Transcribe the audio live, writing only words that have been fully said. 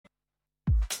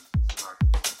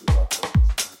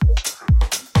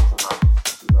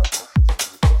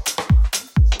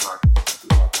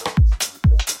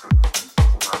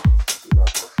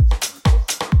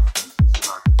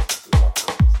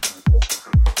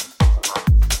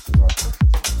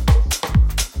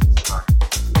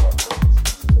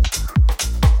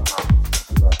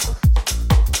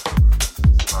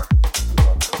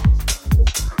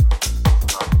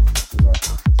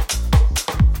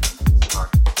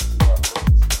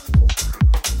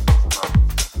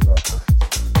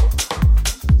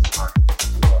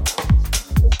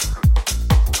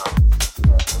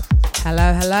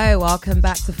Hello, welcome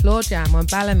back to Floor Jam on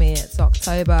Bellamy. It's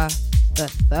October the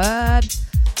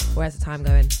 3rd. Where's the time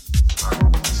going?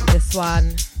 This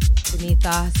one, Beneath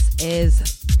Us,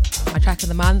 is my track of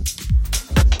the month.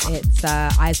 It's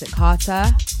Isaac Carter,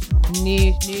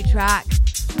 new track,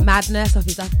 Madness, of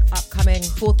his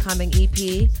forthcoming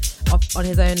EP on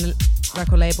his own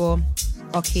record label,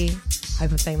 Oki.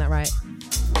 Hope I'm saying that right.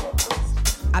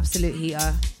 Absolute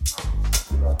heater.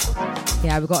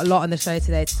 Yeah, we've got a lot on the show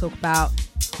today to talk about.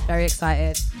 Very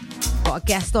excited. Got a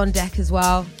guest on deck as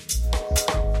well.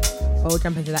 We'll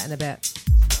jump into that in a bit.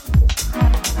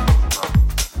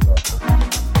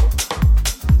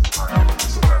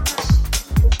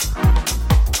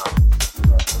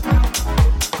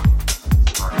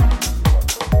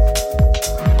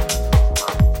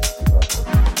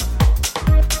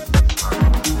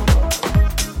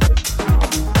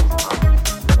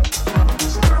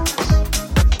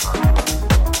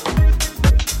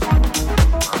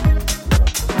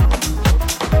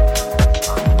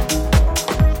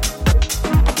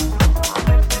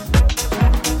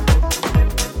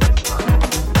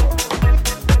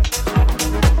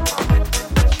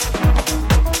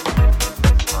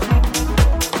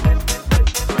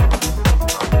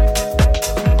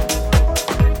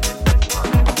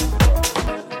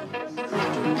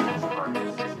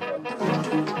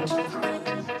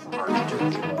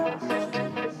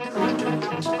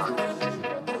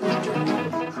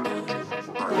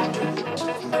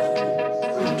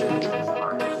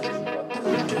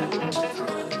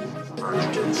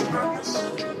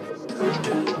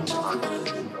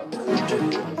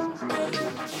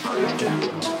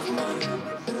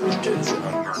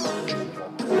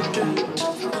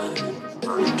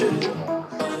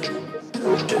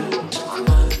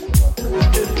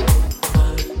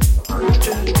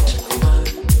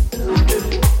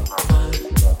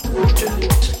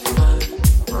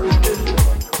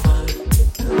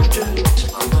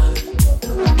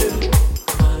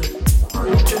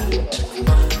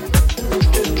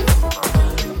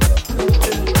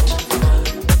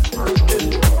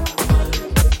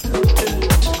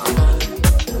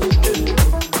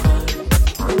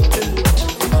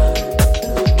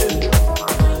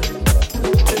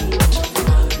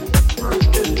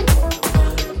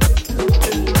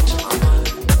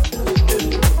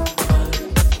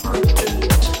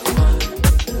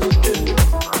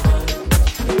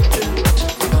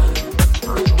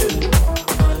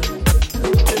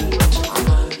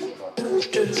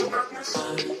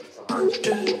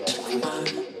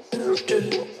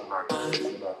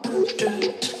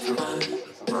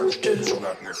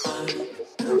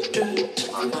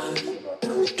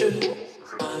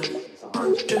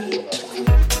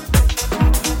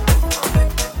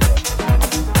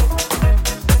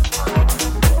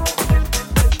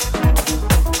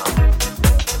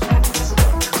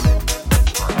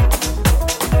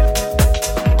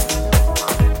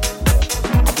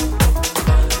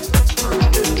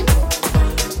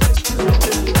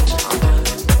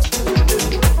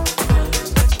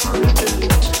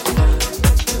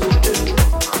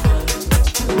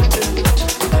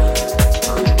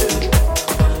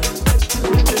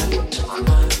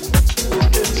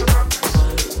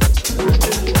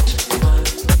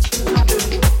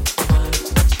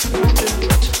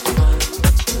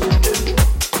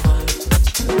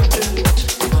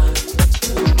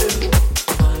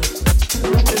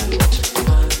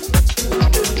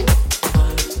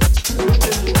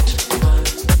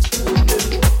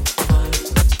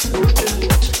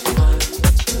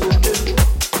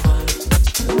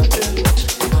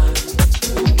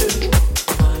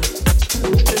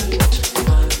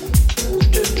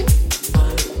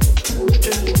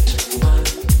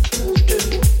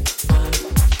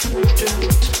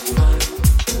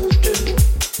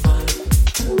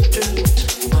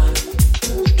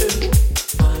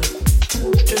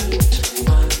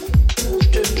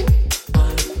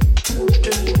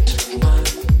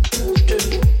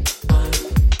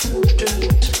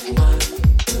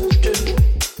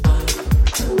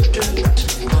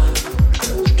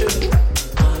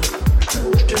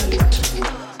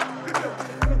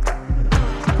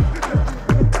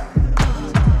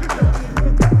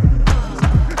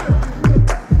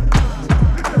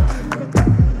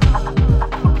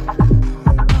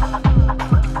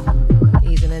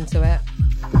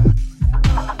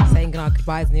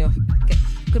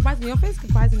 Goodbyes in the office,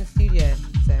 goodbyes in the studio.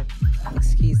 So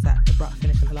excuse that abrupt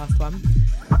finish on the last one.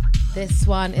 This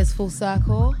one is Full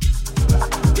Circle.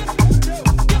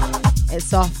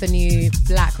 It's off the new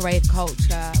Black Rave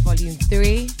Culture Volume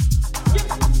 3.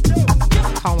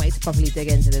 Can't wait to properly dig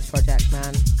into this project,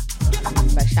 man.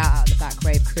 But shout out the Back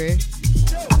Rave crew.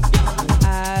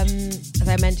 As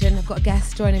I mentioned, I've got a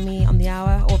guest joining me on the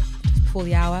hour, or just before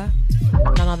the hour.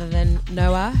 None other than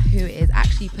Noah, who is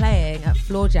actually playing at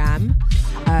Floor Jam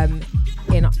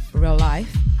in real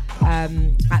life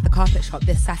at the Carpet Shop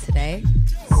this Saturday.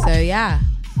 So yeah,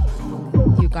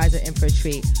 you guys are in for a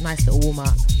treat. Nice little warm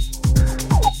up.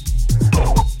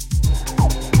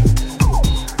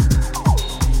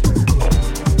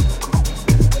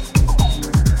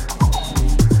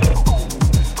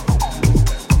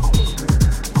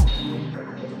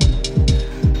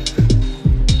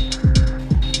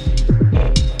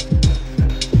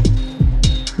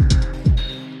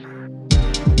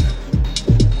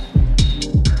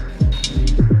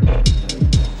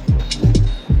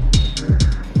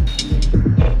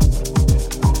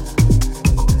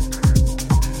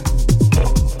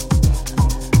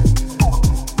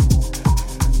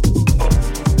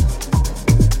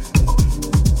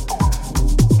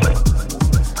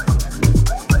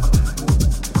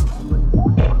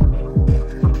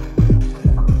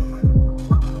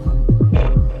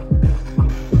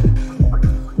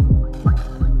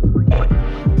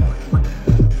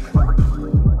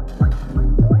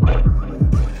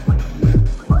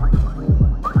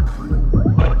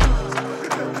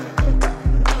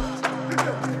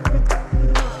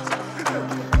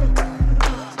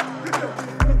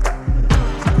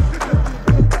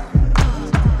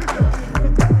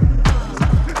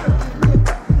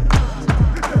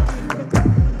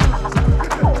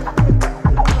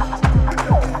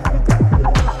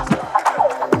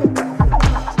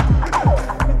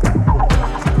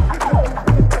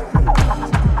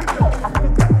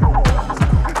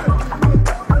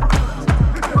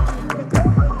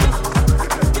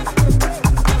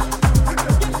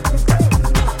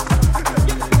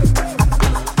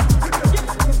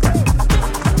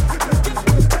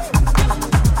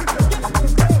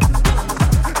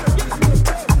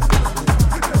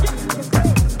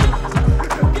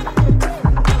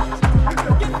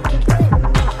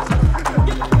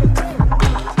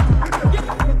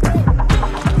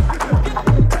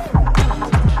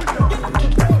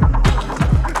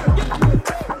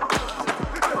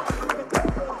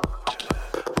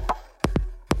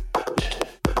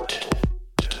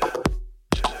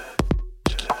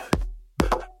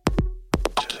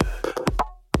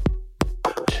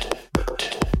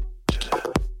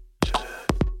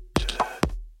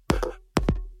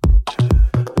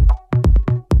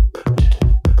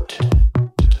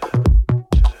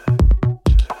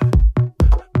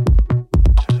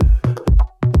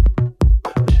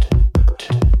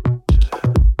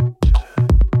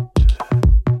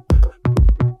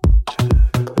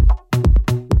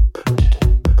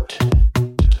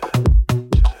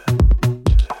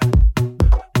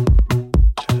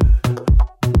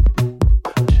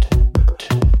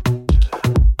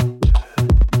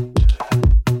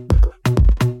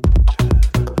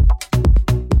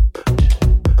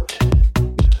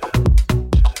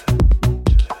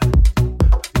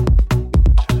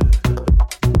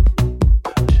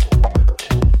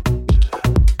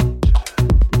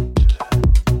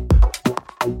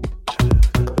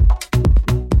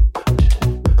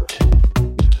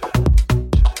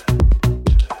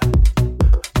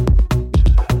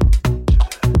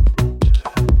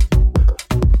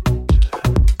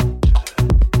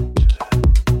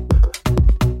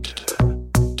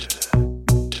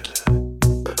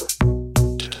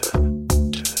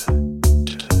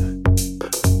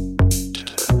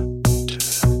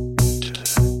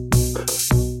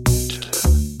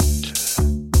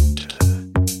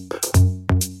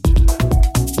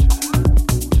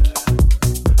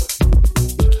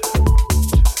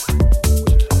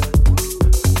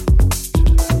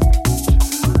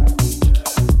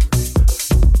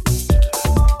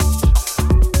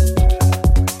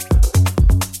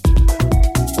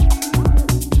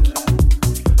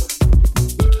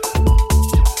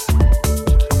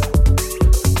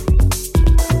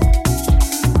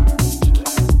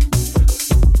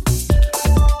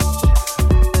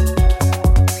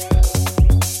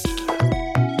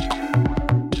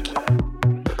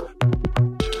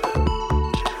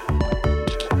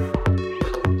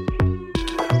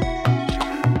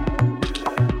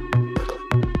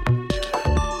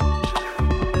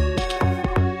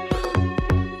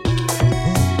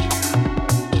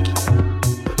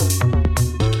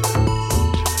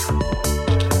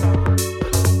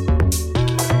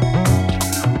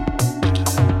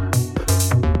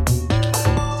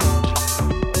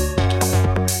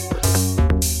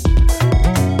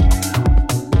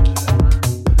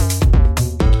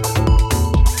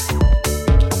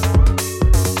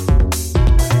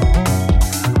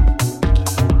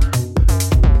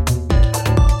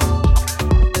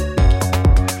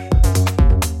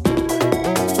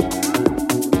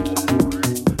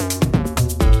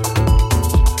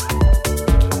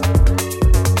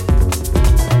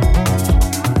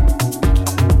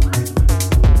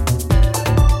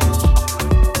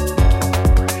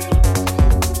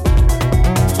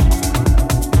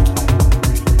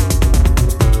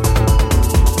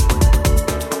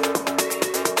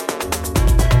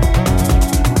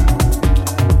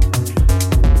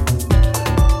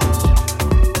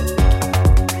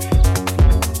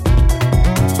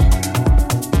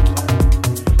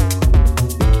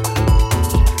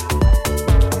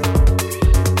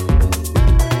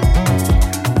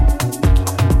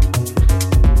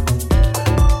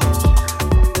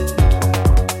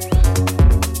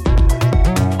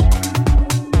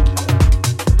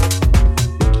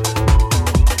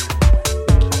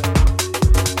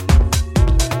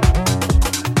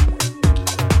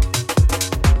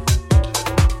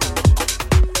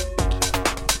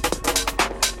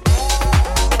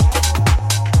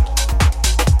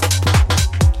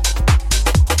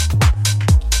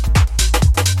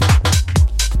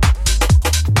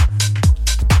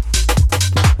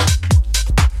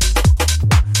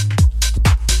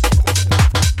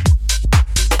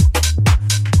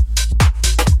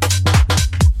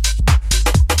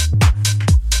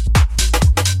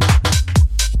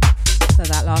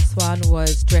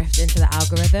 was Drift Into the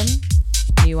Algorithm,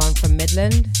 new one from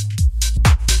Midland.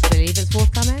 I believe it's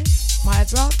forthcoming, might have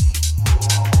dropped.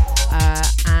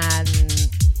 And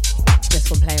this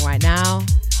one playing right now,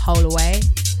 Hole Away,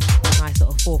 nice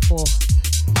little 4/4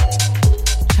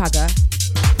 chugger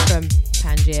from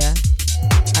Pangea.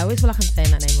 I always feel like I'm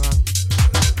saying that name wrong.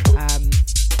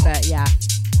 But yeah,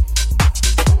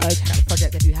 go check out the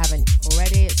project if you haven't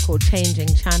already. It's called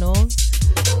Changing Channels,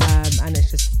 and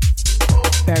it's just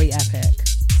very epic.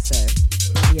 So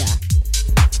yeah,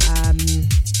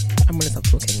 I'm gonna stop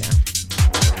talking now.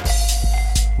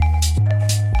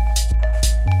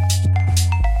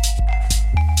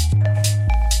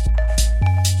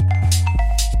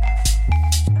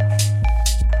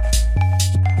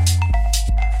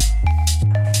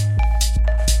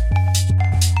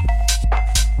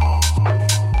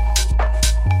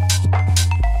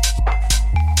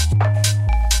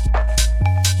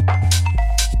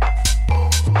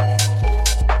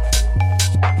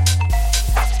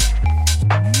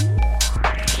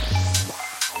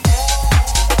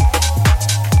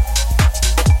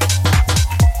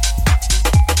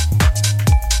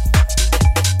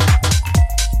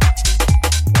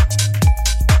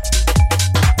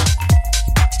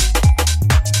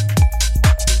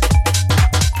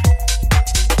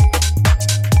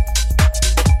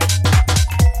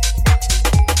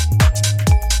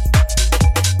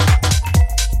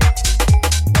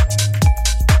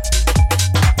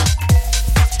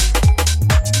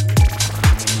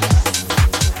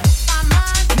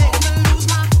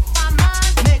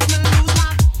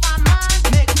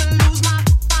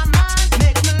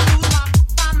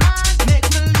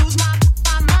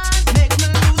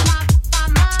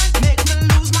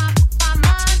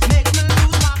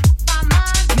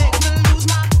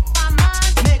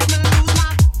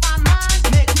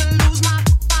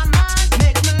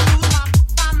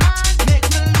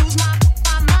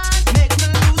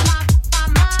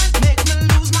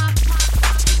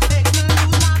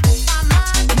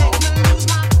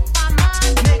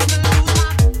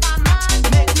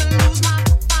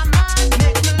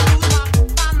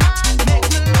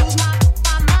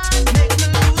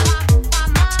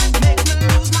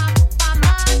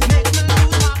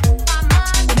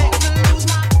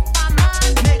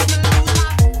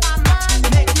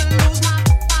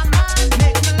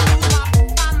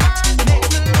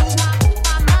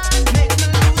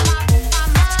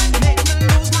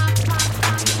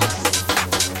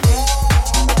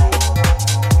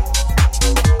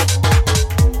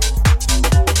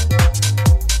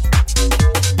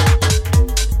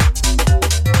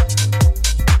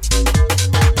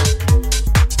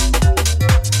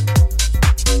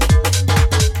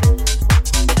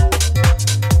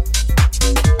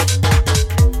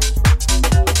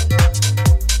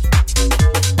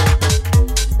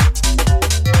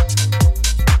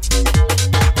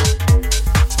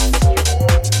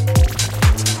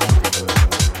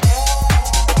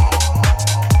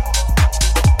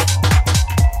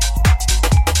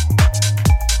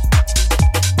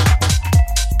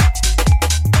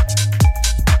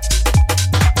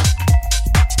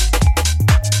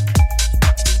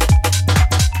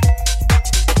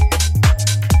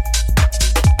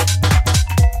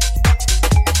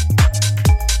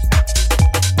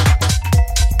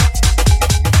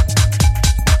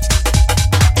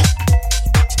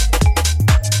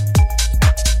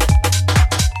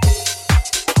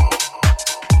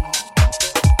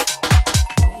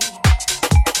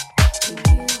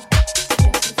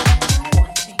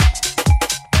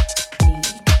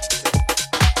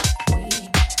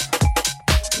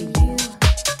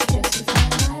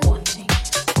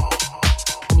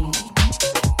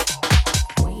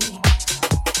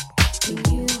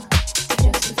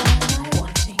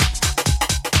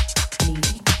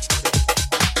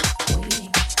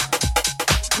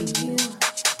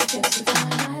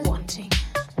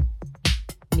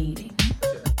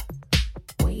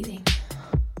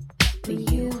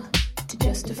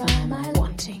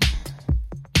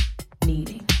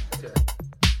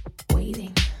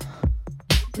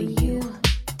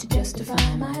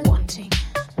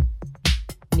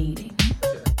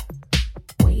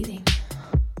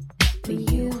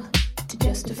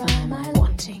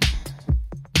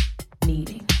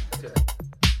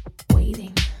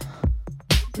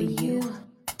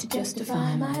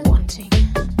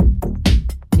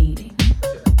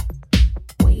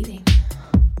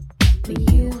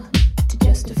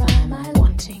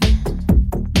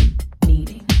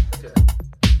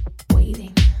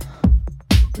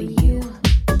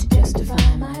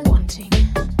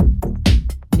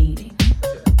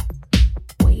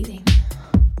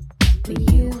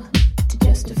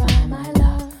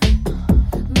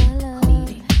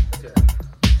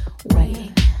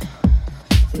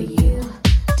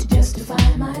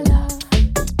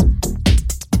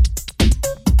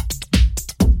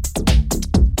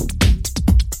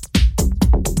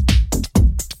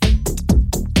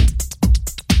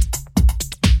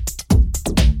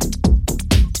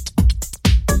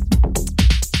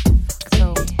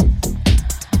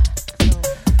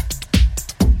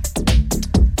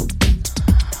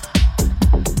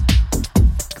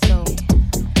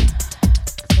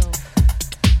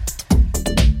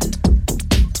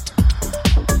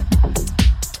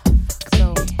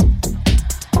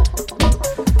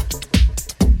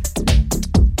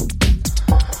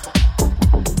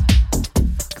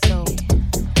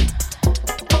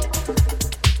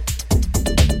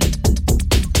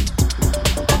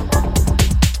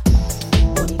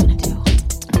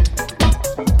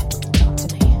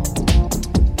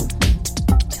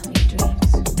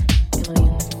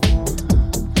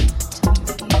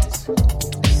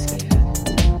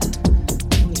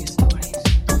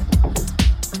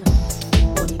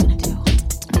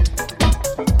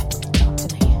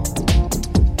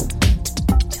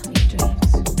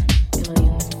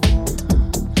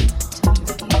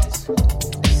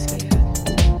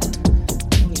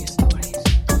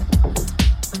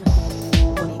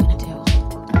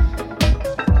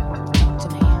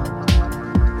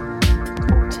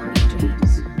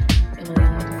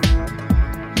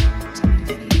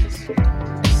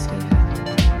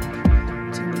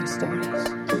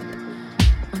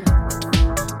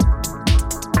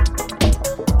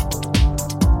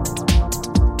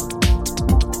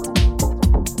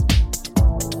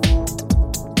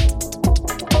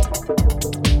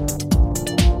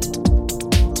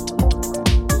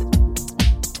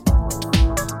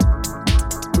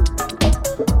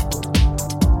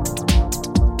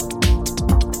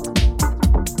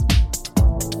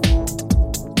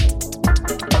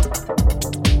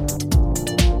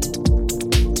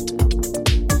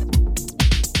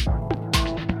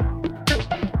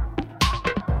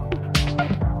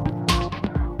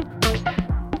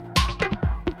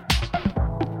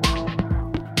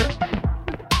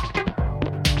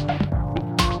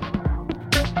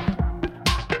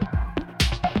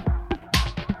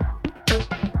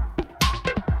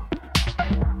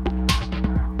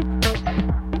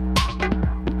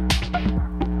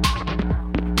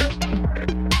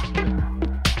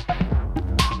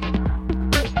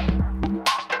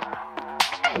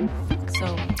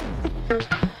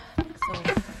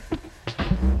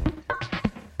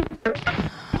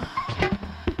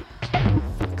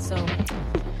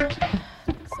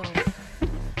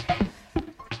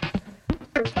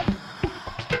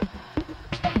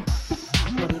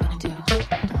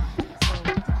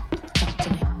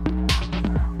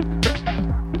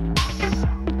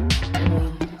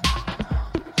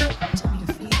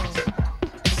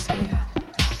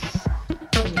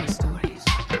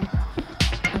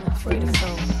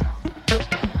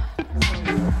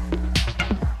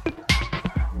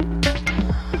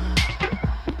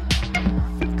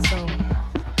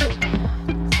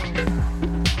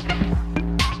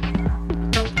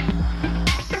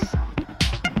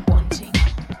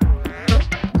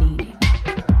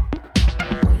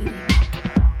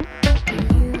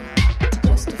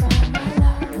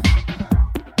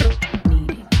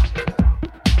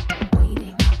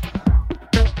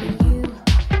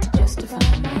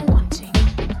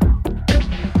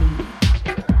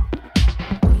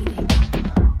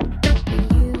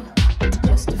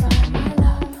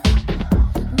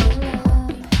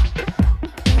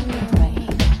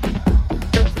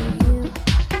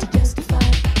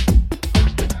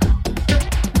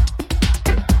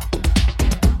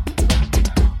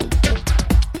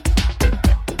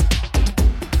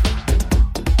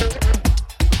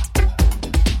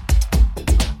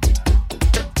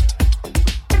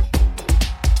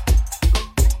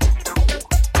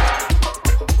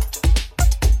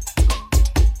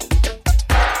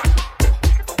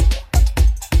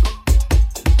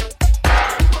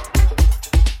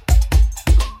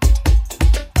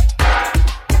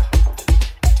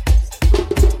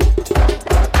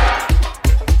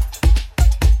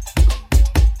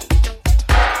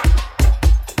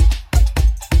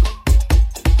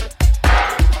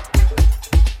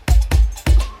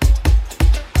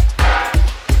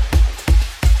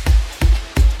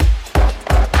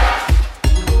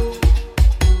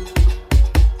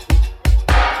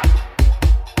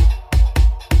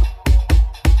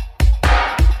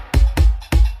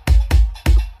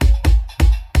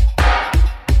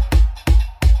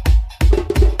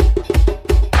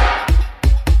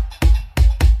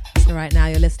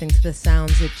 listening to the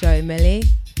sounds of Joe Millie.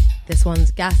 This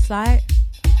one's Gaslight.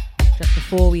 Just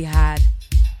before we had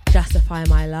Justify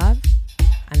My Love,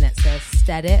 and it's a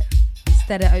Stead It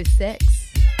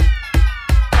 06.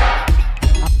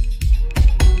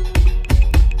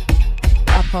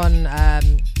 Up on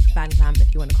Bandcamp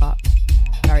if you want to cop.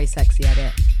 Very sexy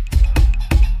edit.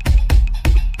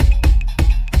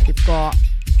 We've got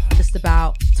just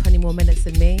about 20 more minutes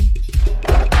of me,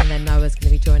 and then Noah's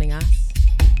going to be joining us,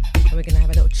 and we're going to have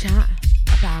a little chat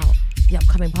about the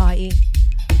upcoming party,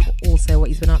 but also what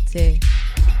he's been up to.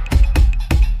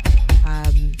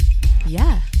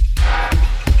 Yeah,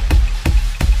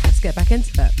 let's get back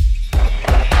into it.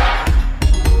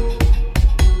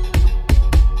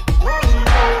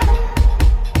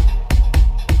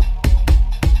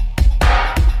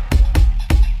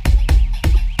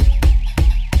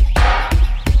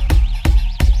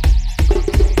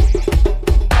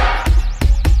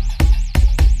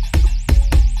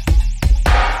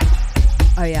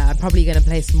 Oh yeah, I'm probably going to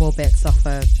play some more bits off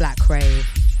of Black Rave,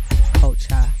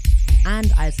 Culture,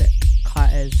 and Isaac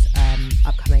Carter's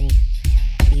upcoming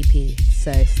EP,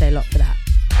 so stay locked for that.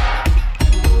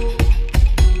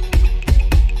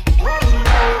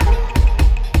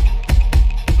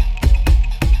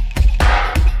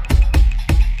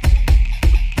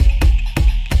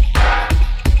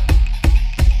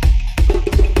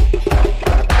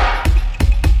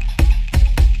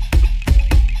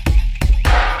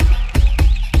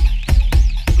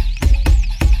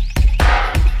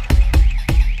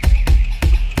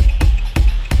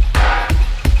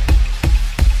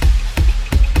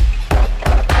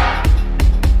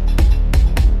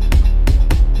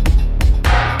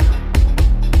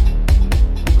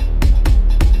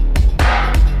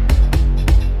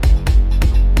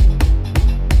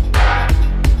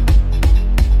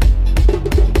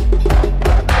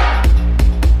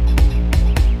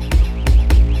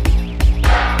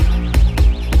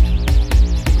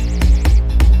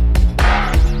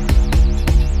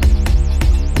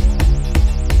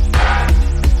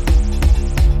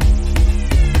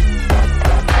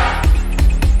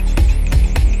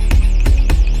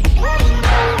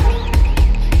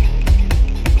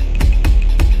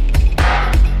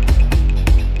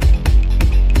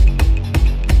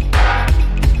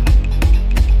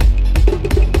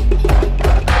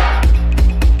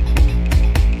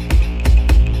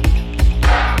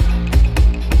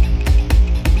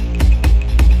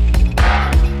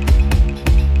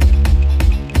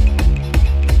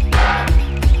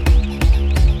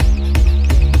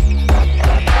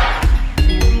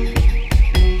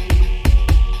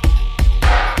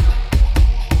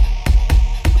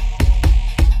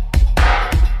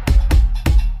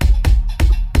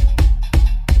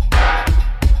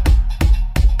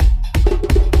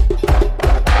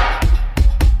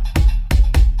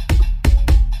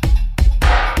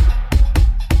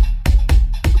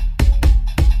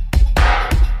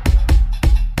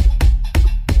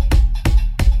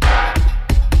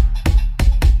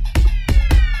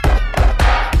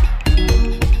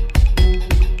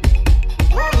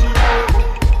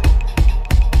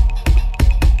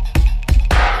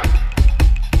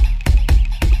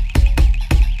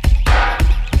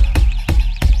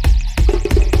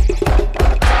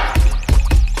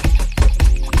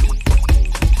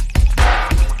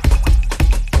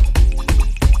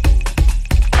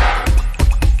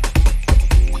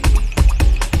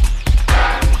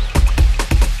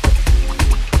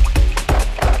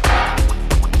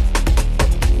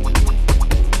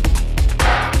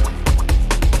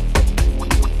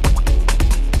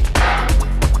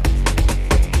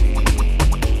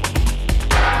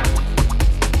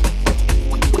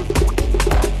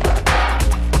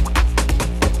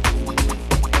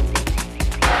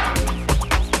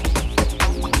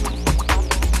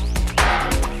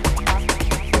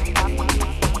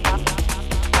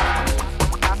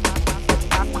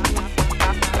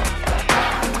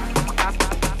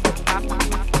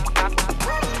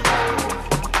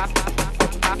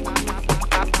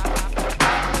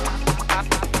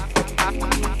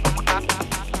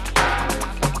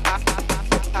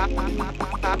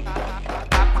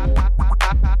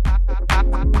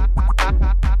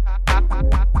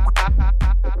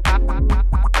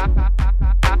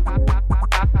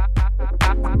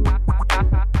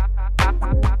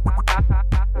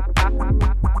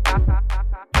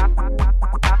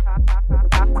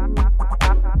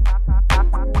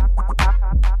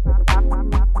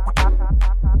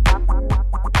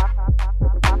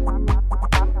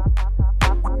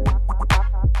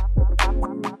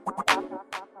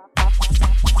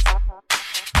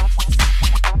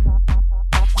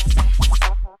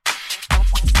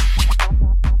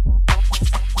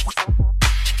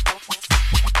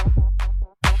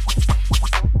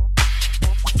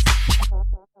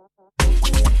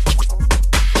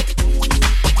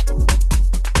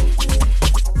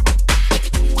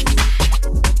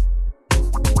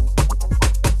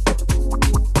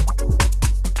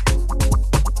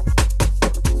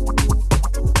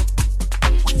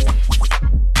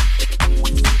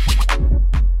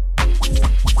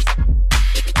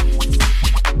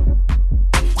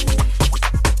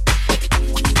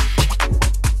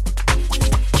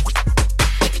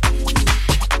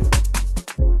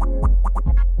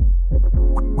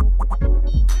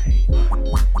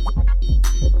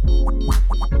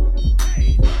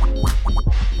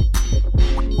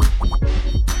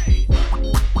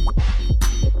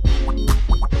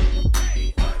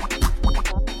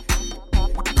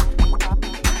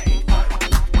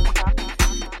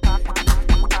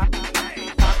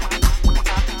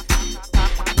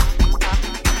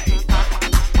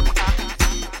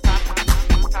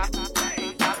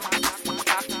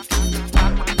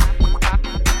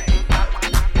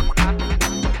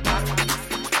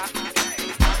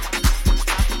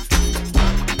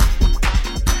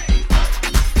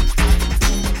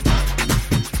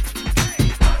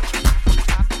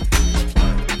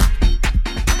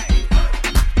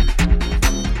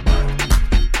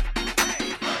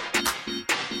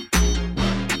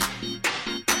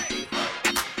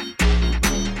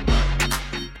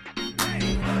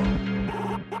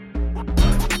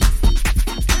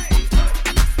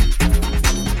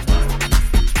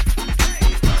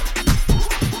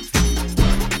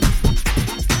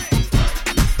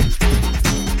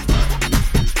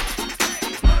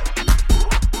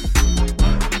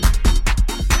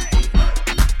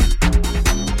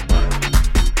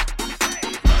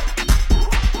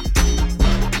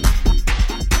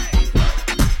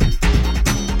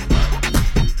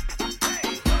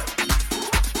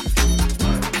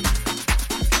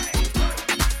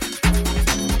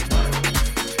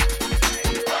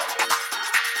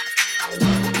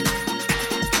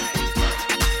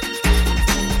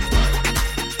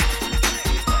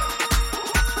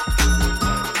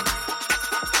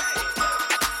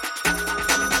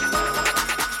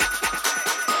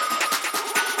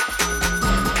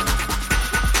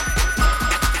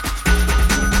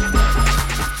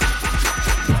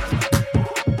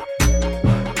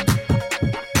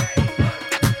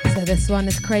 This one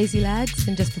is Crazy Legs,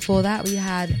 and just before that we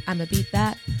had I'ma Beat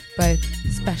That, both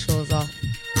specials off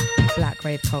Black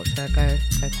Rave Culture. Go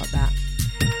pop that.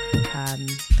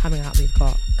 Coming up we've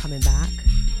got Coming Back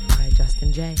by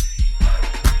Justin J.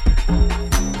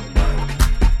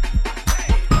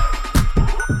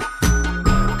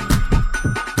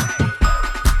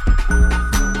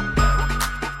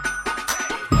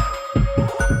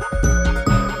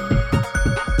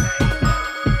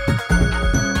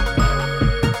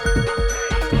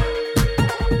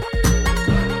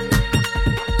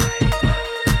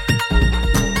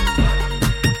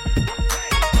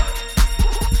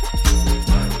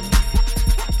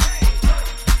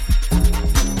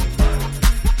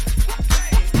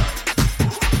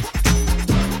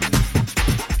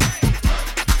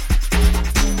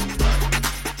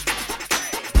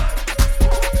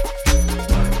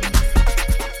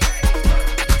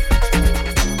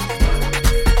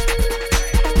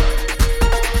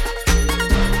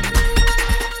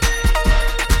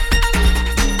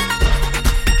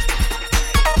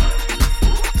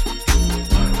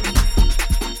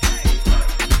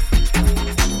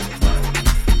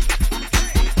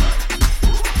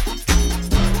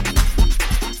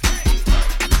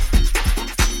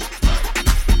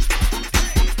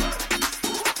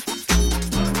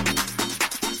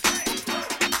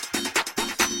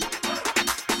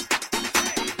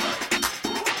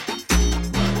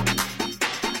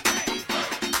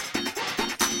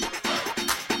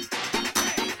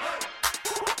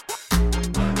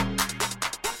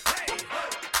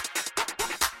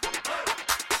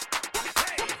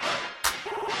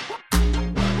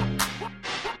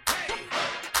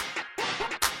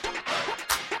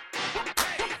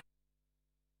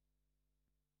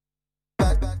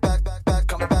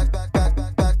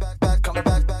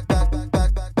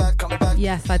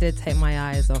 Yes, I did take my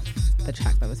eyes off the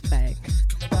track that was playing.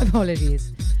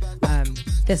 Apologies.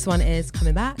 This one is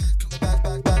Coming Back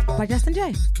by Justin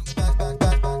J.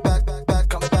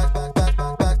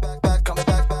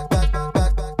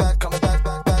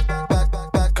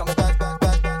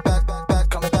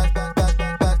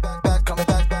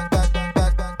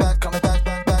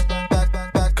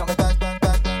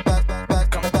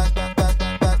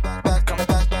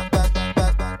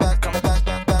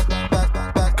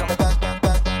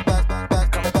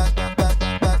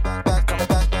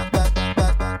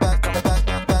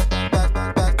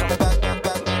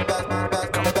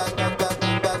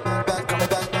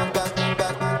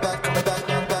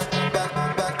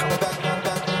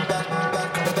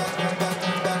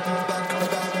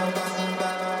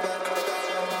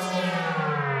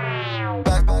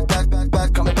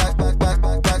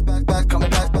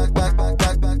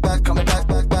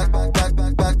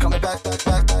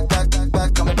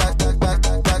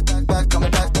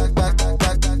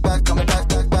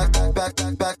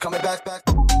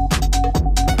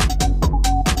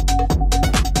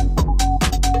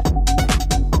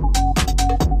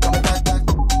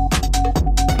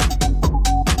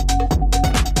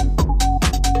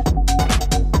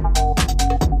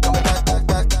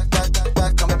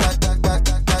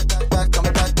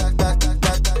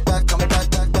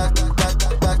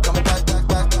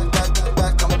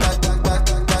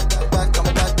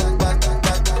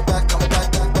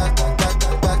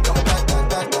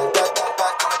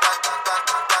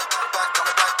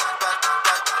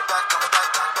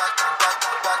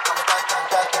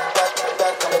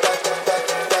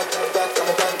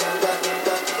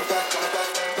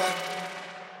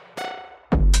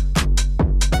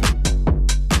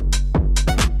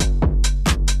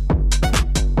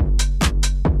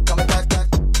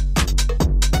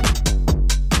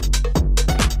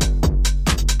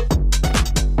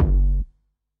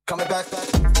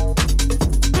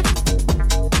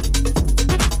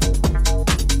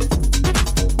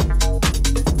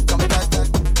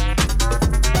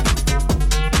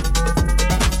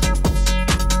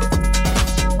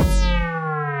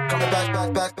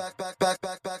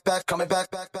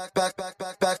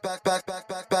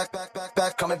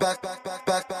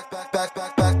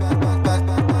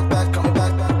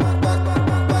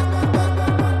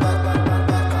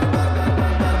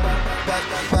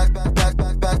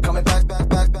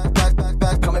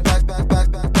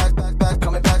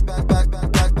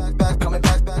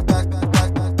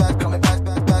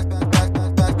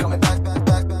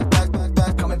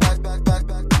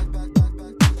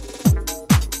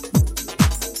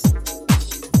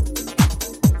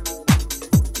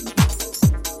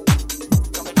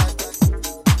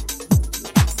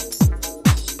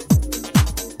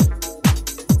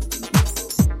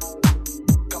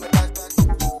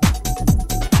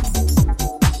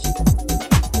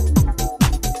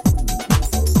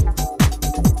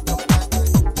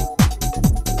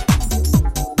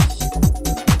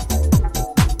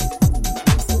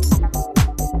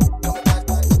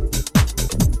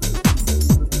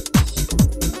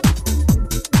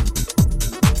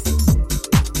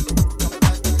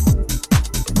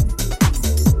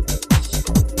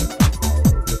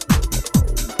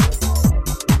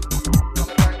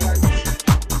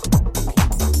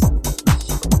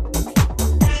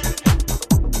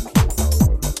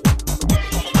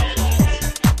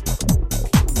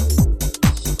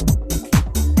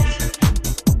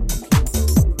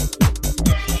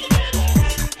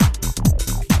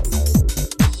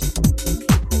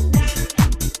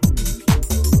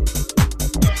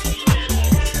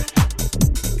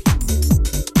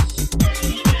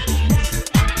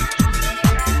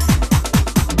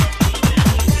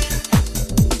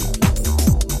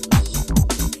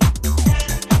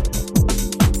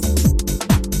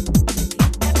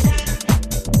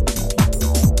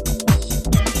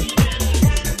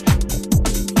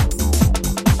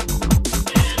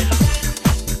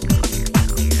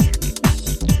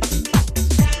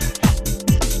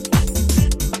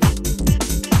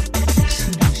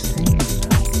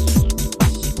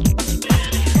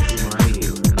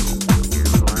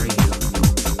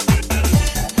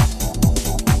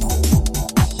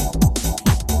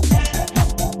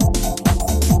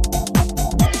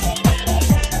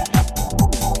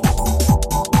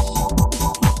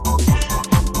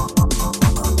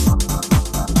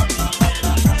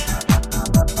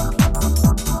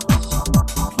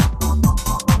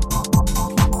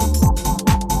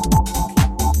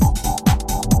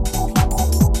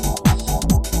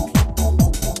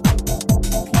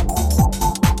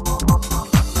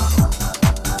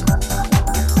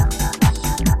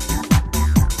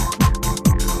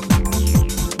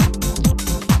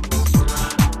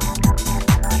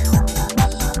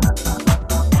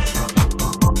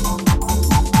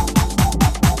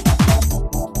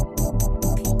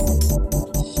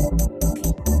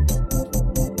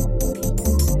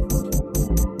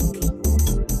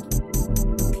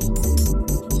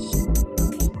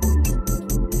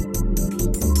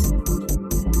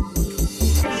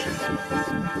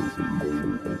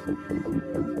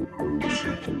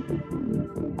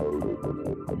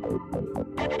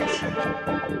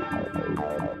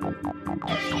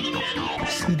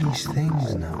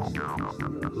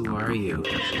 Who are you?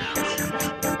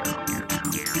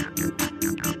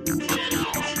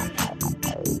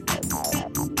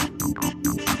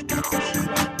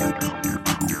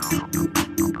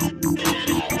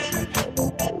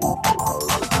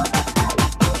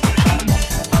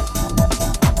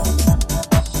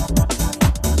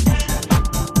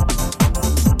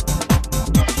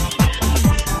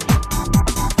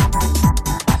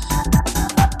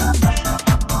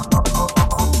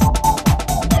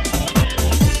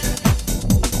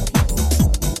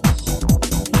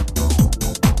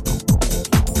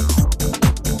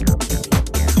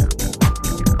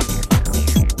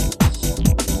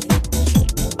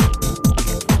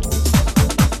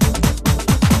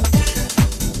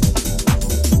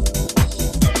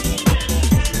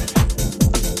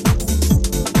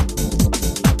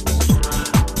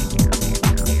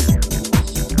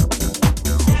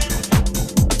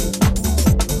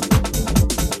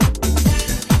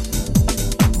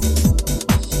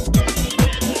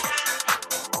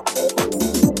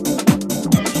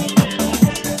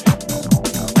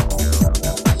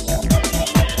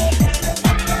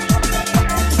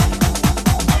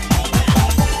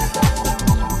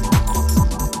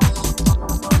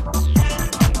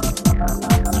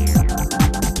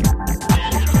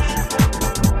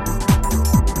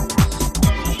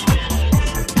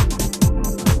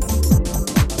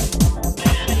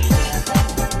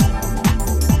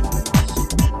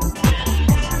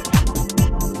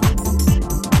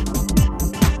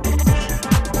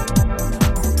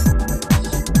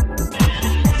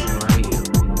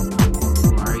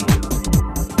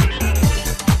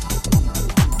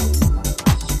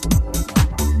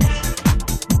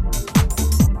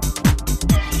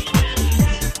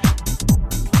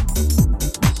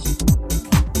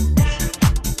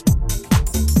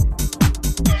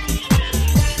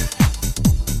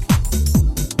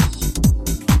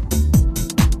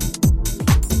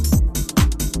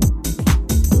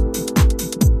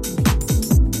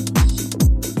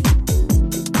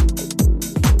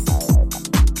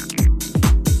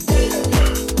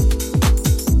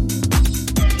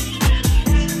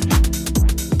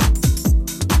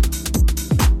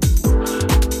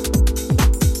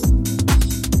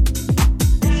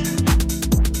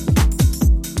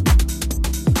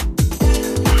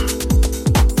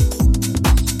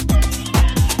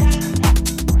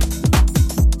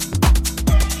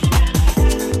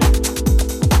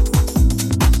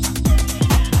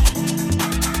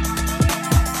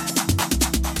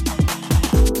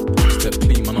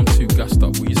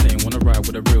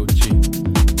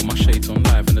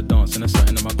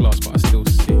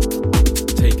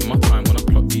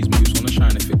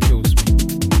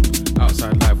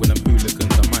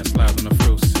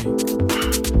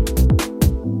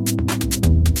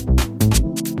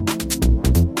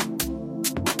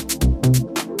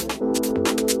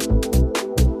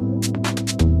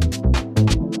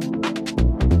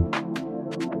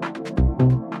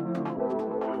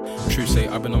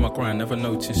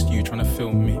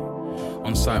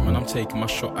 Taking my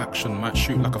shot, action might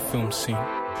shoot like a film scene.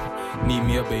 Need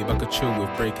me a babe I could chill with,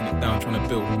 breaking it down, trying to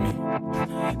build me.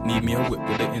 Need me a whip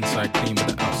with the inside clean, but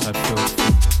the outside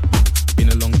filthy. Been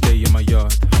a long day in my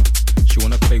yard. She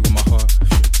wanna play with my heart.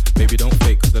 Baby, don't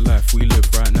fake, cause the life we live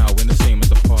right now ain't the same as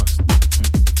the past.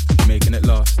 Making it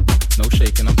last, no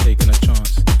shaking, I'm taking a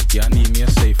chance. Yeah, I need me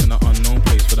a safe in an unknown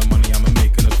place for the money I'ma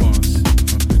make in advance.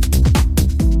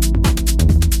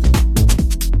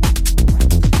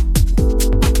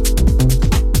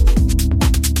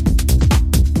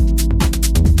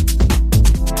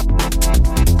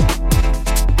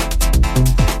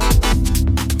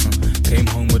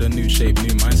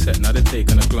 Now they're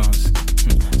taking a glance.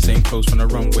 Same clothes from the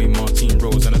runway, Martine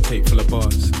Rose and a tape full of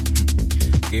bars.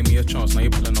 Gave me a chance, now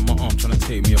you're pulling on my arm, trying to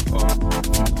take me apart.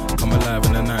 Come alive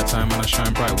in the night time and I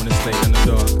shine bright when it's late in the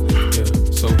dark. Yeah,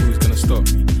 so who's gonna stop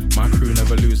me? My crew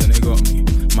never lose and they got me.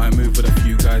 Might move with a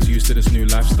few guys used to this new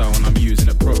lifestyle and I'm using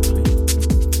it properly.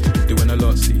 Doing a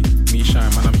lot, see. Me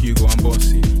shine, man, I'm Hugo, I'm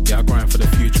bossy. Yeah, I grind for the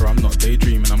future, I'm not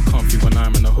daydreaming. I'm comfy when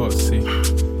I'm in the hot seat.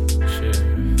 Shit.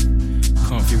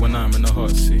 Comfy when I'm in the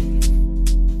hot seat.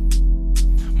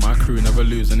 My crew never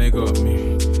lose and they got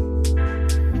me.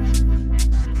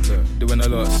 Look, doing a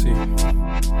lot, see.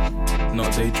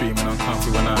 Not daydreaming, I'm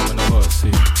comfy when I'm in the hot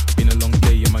seat. Been a long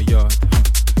day in my yard.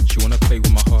 She wanna play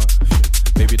with my heart.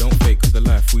 Baby, don't fake, cause the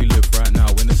life we live right now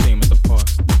ain't the same as the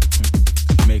past.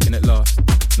 Making it last,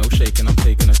 no shaking, I'm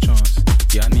taking a chance.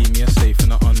 Yeah, I need me a safe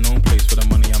in an unknown place for the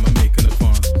money I'ma make in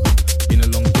advance. Been a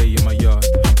long day in my yard.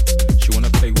 She wanna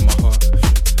play with my heart.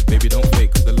 Baby, don't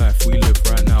fake, cause the life we live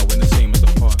right now ain't the same as the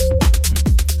past.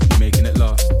 Making it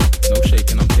last, no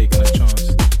shaking, I'm taking a chance.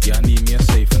 Yeah, I need me a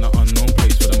safe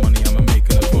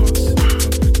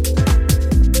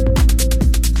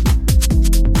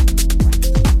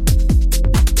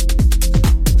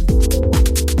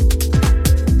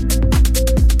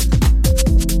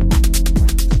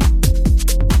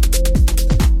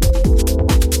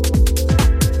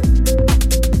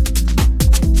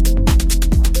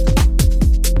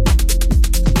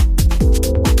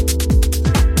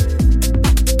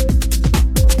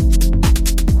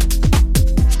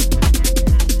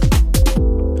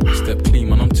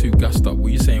What's up?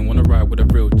 What you saying? Wanna ride with a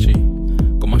real G?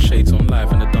 Got my shades on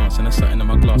live in the dance and there's something in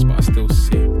my glass, but I still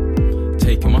see.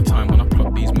 Taking my time when I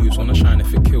plot these moves, wanna shine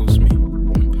if it kills me.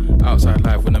 Outside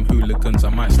live with them hooligans, I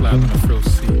might slide on a thrill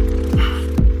seat.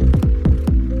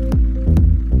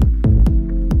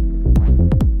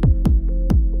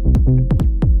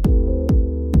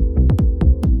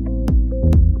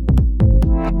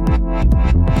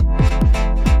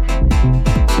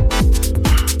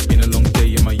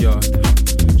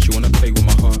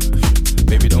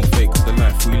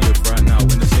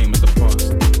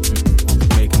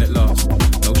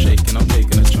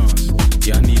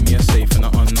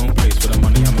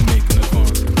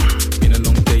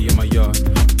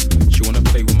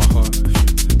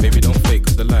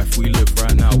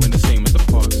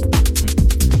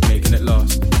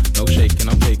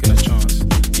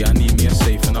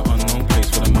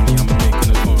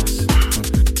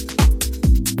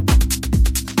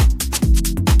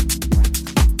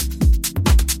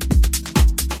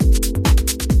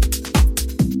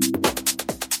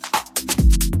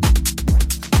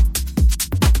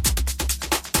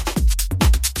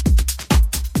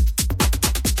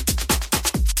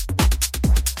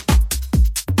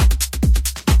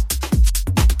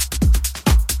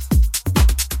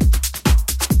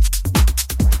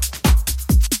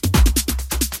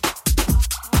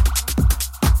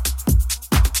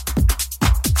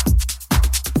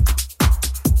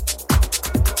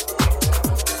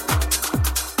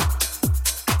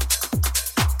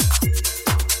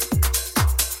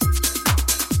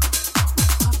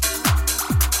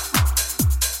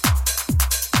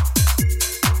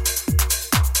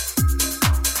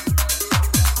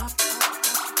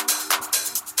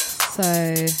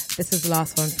 This is the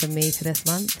last one from me for this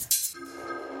month.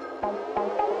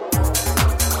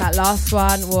 That last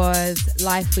one was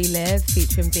Life We Live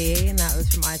featuring B, and that was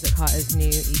from Isaac Carter's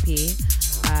new EP,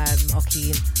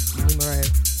 Oki Numero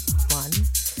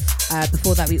 1.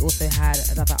 Before that, we also had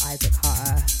another Isaac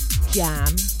Carter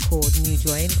jam called New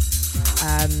Joint.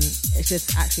 It's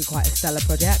just actually quite a stellar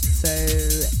project, so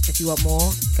if you want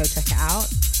more, go check it out.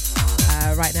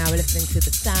 Right now, we're listening to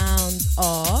the sounds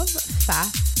of Faf,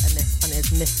 and this one is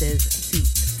Mrs. Seat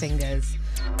Fingers.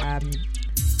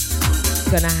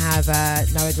 Gonna have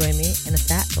Noah join me in a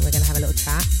sec, and we're gonna have a little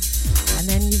chat. And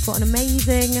then you've got an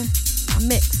amazing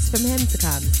mix from him to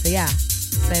come. So yeah,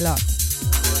 stay locked.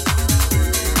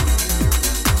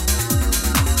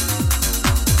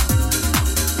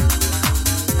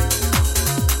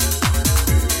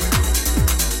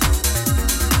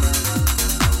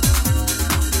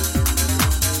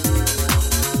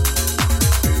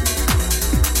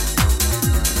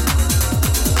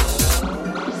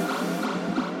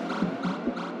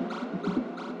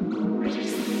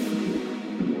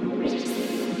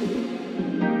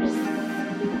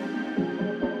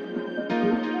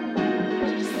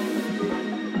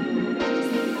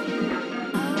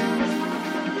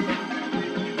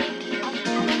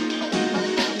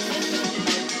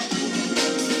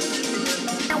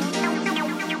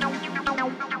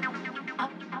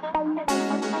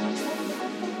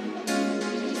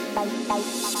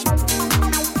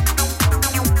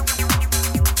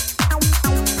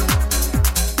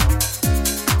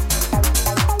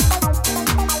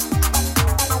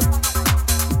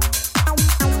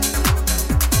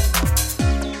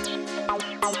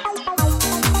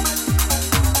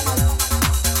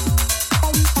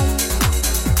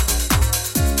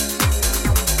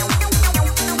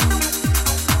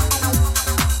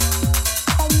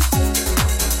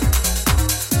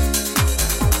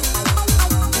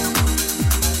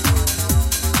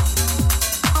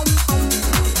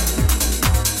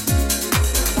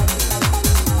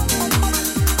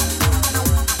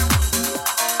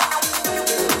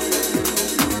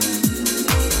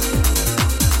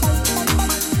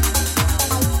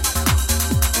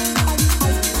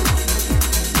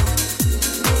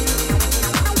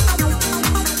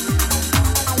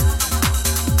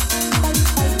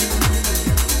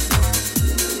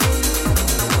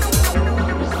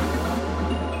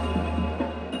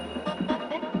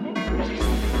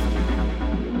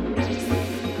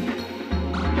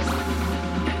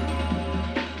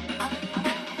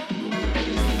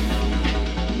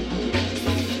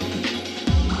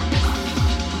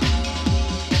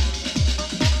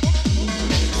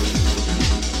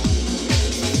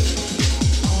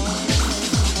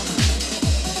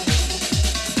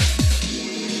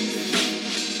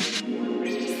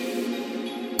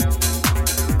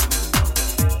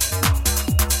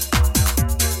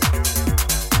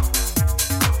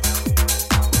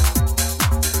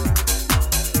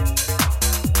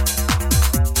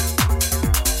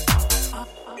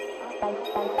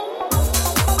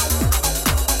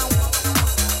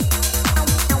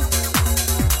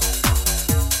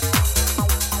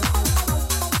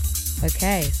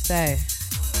 So,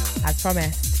 as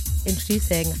promised,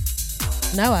 introducing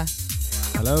Noah.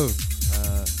 Hello.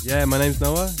 My name's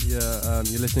Noah. You're going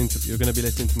to be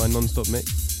listening to my non-stop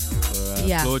mix for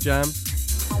Floor Jam.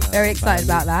 Very excited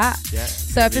about that. Yeah.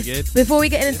 So before we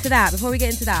get into that,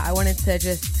 I wanted to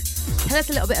just tell us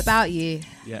a little bit about you.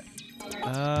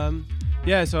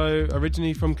 Yeah. So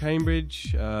originally from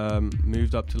Cambridge,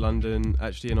 moved up to London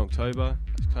actually in October.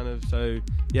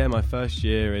 My first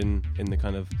year in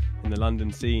the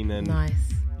London scene, and nice.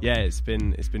 Yeah, it's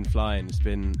been flying. It's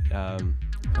been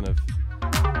kind of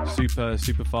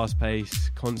super fast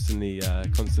paced, constantly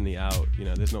out. You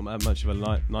know, there's not much of a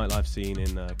nightlife scene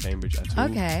in Cambridge at all.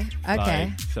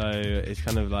 Okay. So it's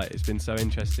kind of like, it's been so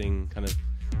interesting kind of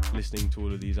listening to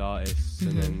all of these artists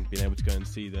and then being able to go and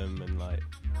see them, and like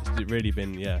it's really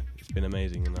been, it's been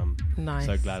amazing, and I'm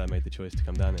so glad I made the choice to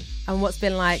come down here. And what's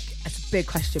been like, it's a big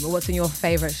question, but what's been your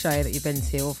favourite show that you've been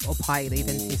to, or party that you've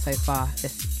been to so far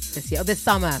this year, or this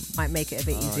summer might make it a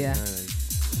bit easier?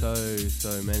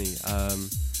 So many. I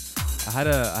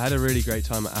had a really great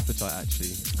time at Appetite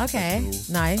actually. Okay,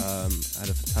 nice. Had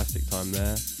a fantastic time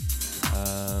there.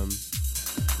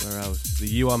 Where else? The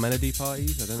You Are Melody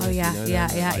parties. I don't know if you know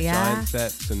them. Giant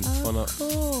Steps and Phonop.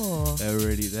 Cool.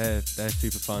 They're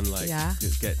super fun. Like,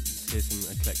 here's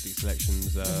some eclectic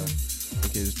selections. I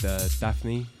think it was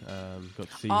Daphne. Got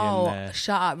to see him there.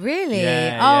 Shut up! Really?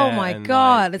 Yeah, my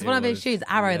god! It's one of those tunes,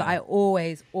 Arrow, that I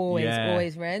always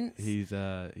rinse. He's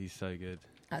so good.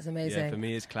 That's amazing. Yeah, for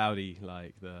me it's Cloudy,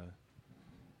 like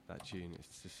that tune.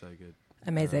 It's just so good.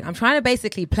 Amazing. I'm trying to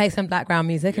basically play some background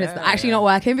music and it's actually not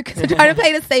working because I'm trying to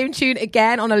play the same tune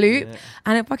again on a loop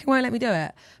and it fucking won't let me do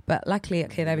it. But luckily,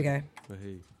 okay, there we go. There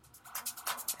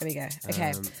we go.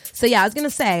 Okay. So I was going to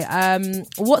say,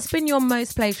 what's been your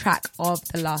most played track of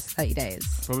the last 30 days?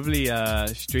 Probably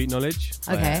Street Knowledge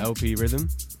by LP Rhythm.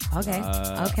 Okay.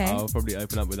 I'll probably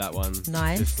open up with that one.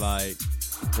 Nice. Just like,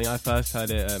 I think I first heard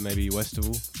it at maybe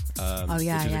Westival. Which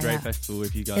is a great festival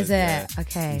if you guys. Is it? Yeah.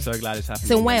 Okay. I'm so glad it's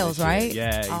happening. It's in Wales, right?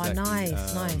 Yeah, exactly. Oh,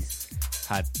 nice.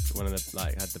 Had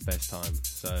the best time.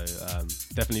 So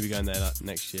definitely be going there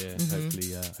next year.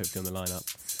 Hopefully on the lineup.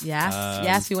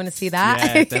 Yes, we want to see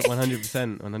that. Yeah,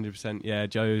 100%. Yeah,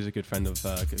 Joe's a good friend of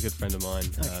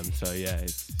mine. So yeah,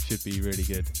 it should be really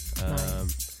good.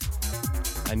 Nice.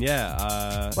 And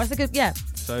what's a good? Yeah.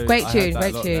 So great tune.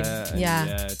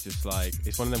 Yeah, just like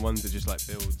it's one of them ones that just like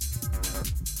builds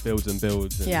and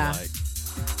like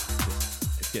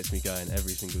it gets me going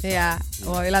every single time. Yeah.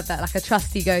 Oh, I love that. Like a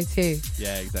trusty go-to.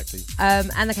 Yeah, exactly.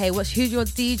 And okay, who's your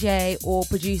DJ or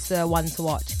producer one to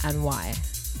watch and why?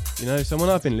 You know, someone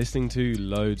I've been listening to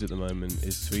loads at the moment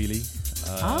is Sweely.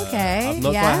 Okay.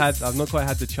 I've not quite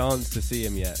had the chance to see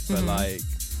him yet, but like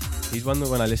he's one that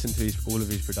when I listen to all of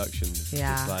his productions,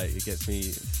 just like it gets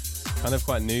me kind of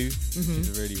quite new, which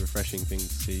is a really refreshing thing to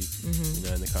see, you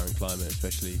know, in the current climate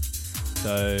especially.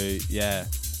 So yeah,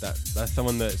 that's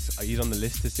someone he's on the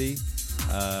list to see.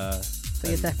 So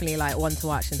you're definitely like one to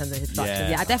watch in terms of his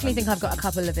production. Yeah, I definitely 100%. Think I've got a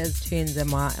couple of his tunes in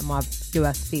my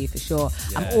USB for sure.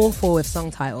 Yeah. I'm awful with song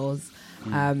titles,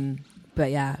 but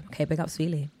yeah, okay, big up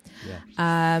Sweely. Yeah.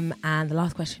 And the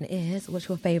last question is, what's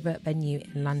your favourite venue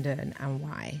in London and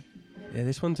why? Yeah,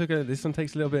 this one takes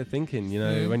a little bit of thinking. You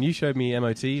know, when you showed me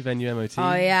venue MOT.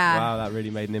 Oh yeah. Wow, that really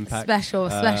made an impact.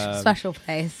 Special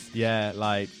place. Yeah,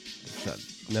 like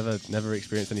never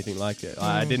experienced anything like it.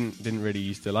 I didn't really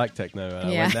used to like techno. I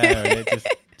went there and it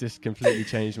just completely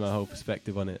changed my whole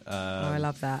perspective on it. I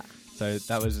love that. So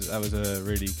that was a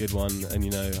really good one, and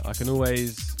you know, I can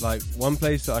always like one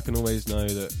place that I can always know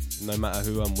that no matter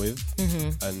who I'm with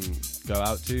and go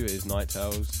out to is Night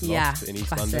Tales Loft in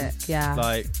East London. Yeah,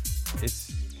 like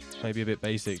it's maybe a bit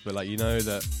basic, but like you know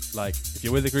that like if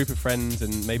you're with a group of friends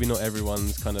and maybe not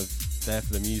everyone's kind of there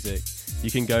for the music, you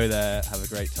can go there, have a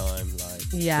great time. Like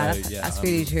that's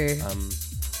really true.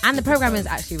 And the program is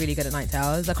actually really good at Night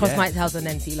Tales. Across Night Tales and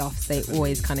NT Lofts, they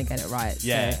always kind of get it right.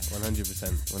 Yeah,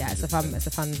 100%. Yeah, it's a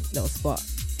fun little spot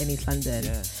in East London.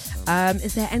 Yeah.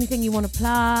 Is there anything you want to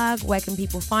plug? Where can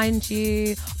people find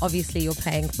you? Obviously, you're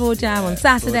playing Floor Jam on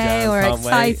Saturday. We're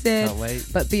excited. Can't wait.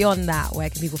 But beyond that, where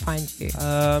can people find you?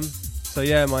 So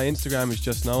yeah, my Instagram is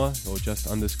just Noah or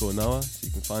just_Noah. So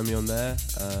you can find me on there.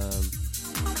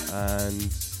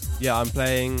 And yeah, I'm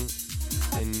playing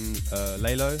in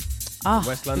Lalo.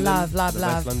 West London. Love.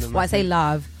 Well, I say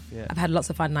love. Yeah. I've had lots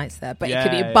of fun nights there, but it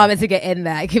could be a bummer to get in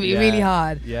there. It could be really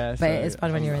hard. Yeah, but it is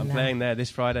fun when you're in there. I'm playing there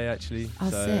this Friday actually. Oh,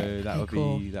 so sick.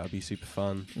 that'll be super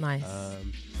fun. Nice.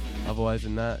 Otherwise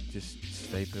than that, just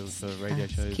stay tuned for radio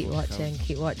shows. Keep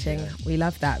watching. Yeah. We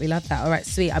love that. All right,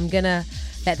 sweet. I'm gonna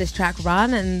let this track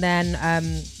run and then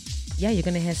yeah, you're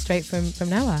going to hear straight from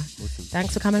Noah. Awesome.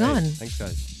 Thanks for coming on. Thanks,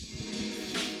 guys.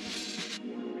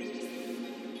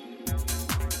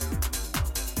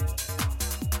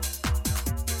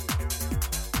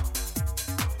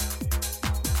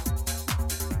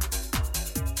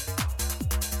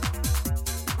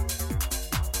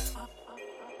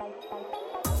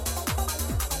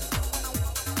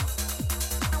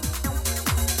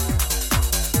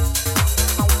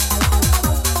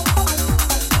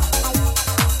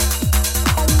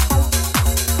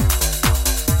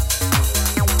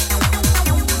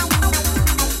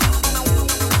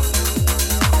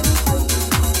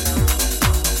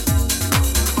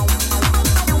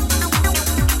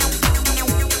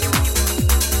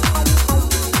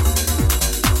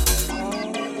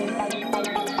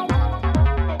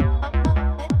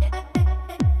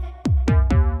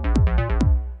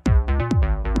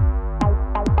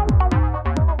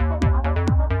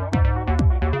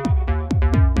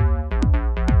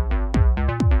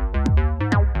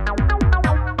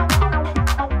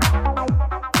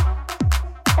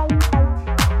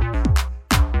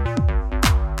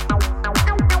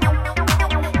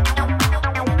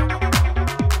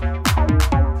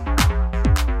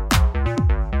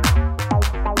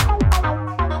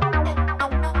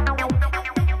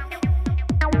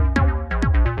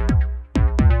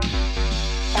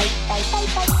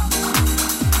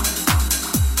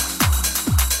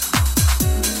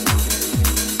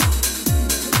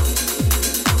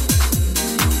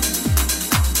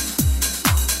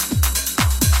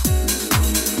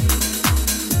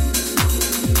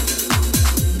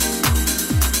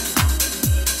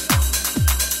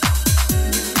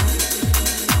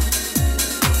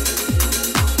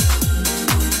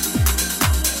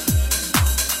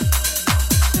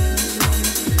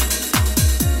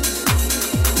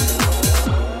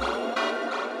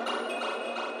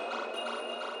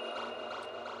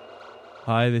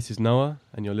 Hi, this is Noah,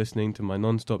 and you're listening to my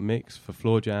non-stop mix for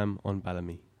Floor Jam on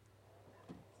Bellamy.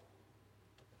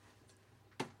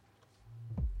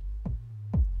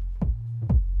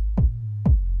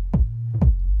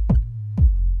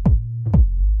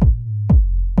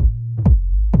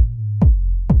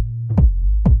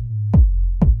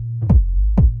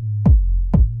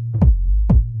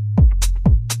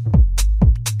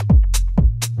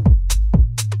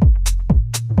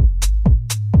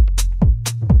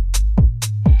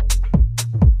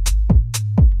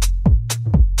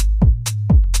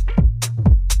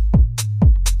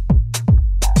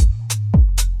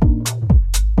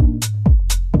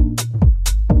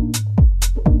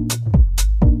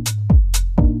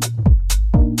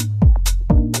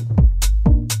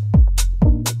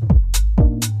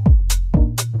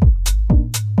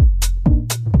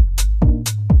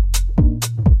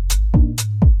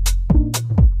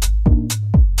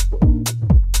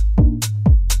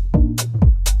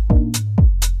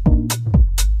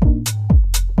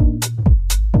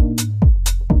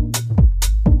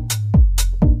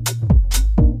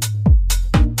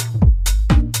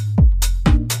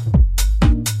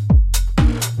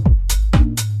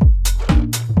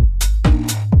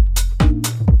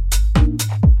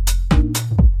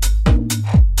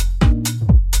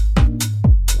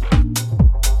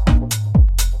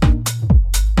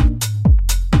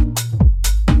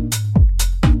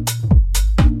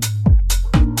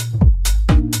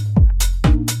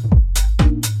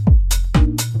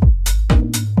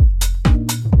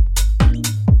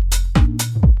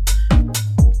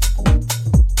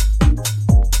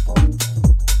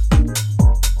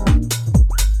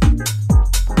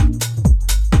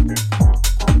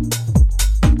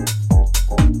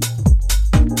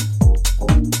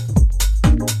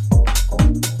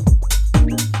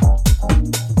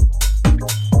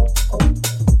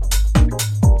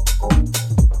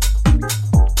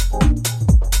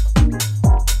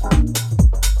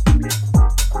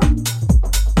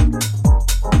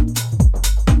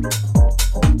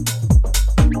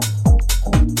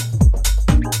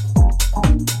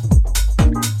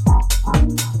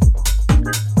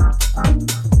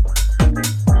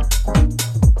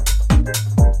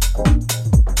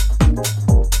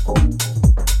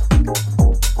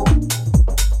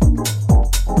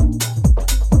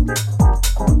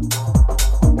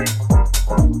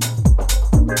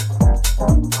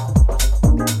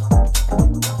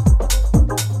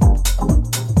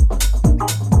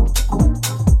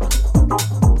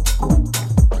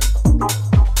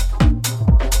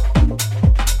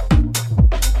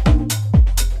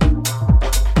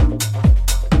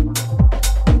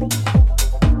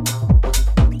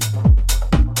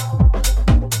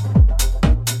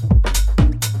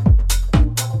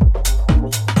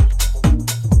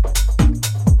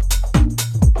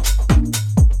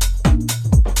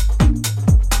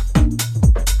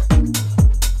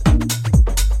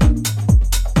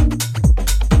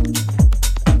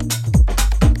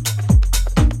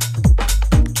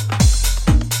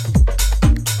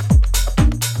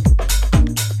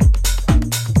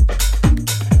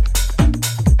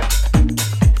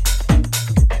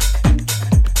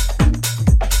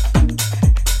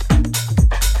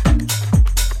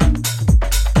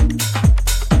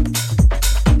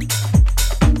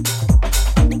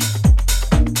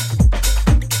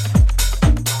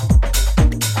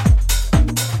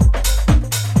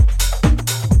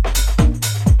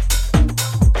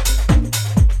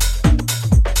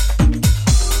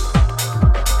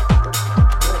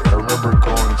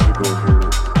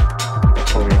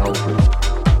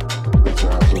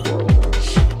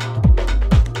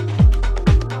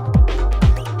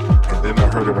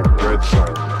 heard him at Red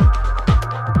Sign.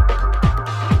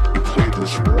 He played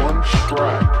this one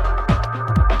track.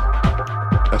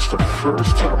 That's the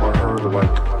first time I heard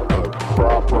like a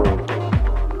proper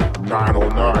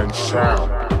 909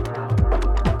 sound.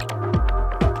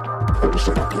 I was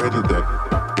like, where did that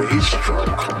bass drum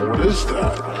come? What is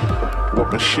that?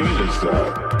 What machine is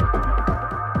that?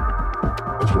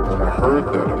 That's what, when I heard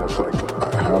that, I was like,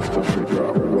 I have to figure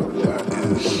out what that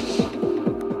is.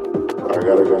 I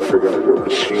gotta go figure out what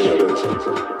machine that is.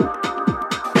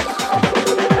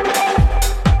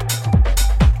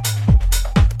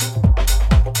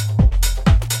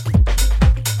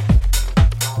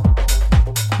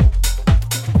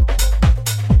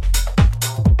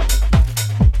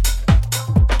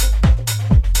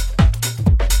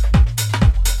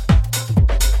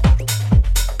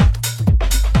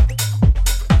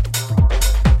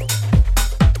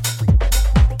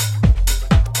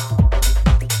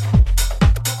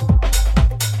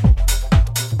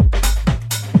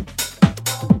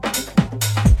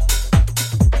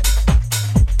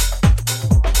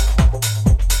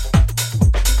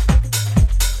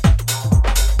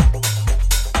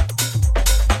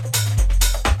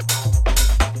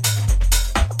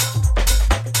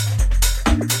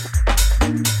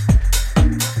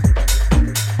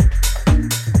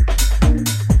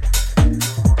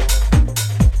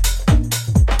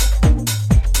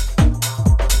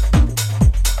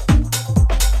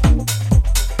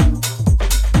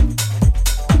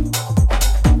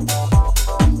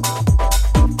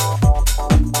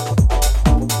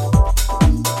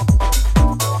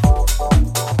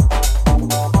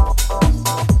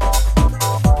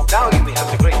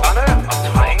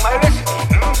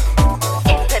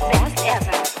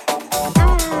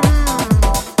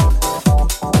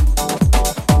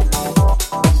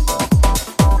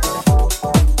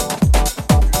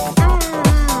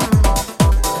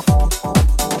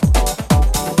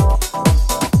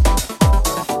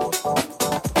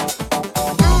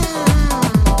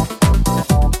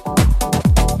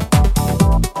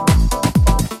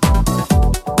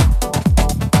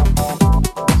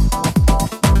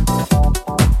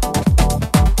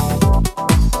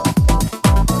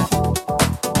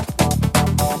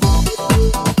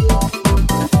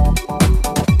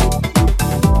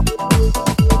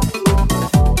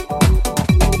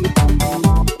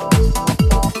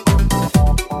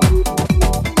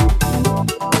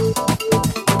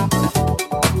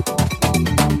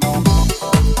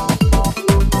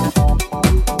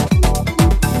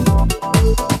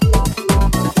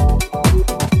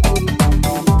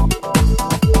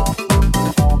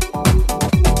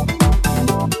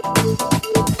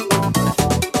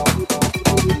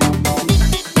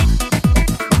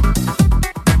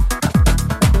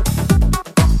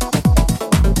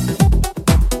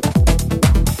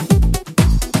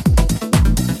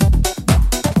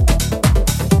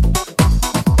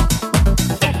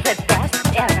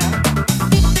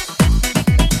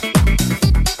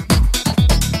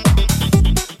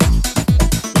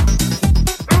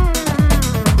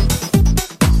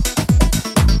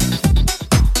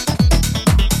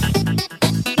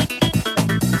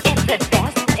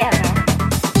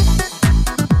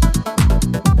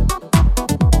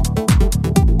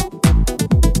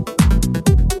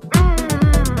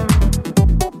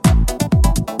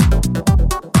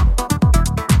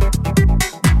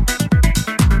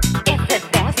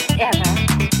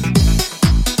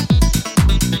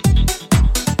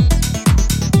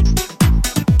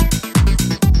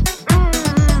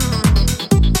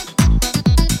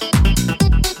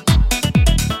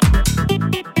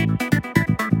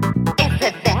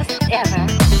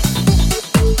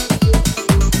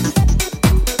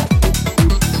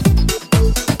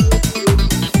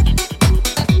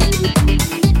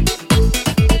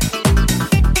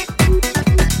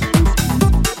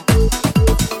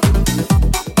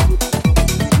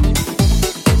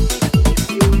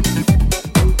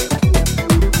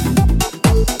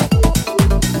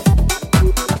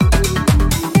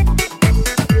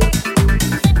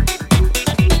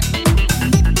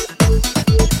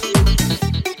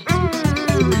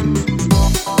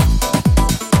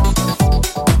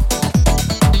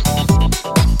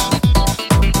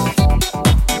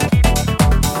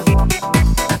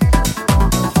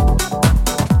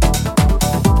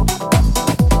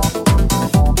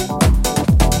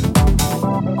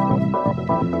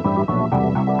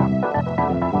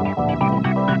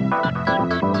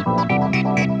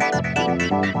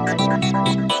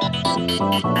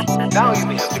 Now you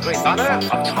may have the great honor of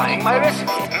trying my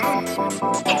recipe.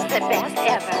 It's the best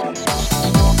ever.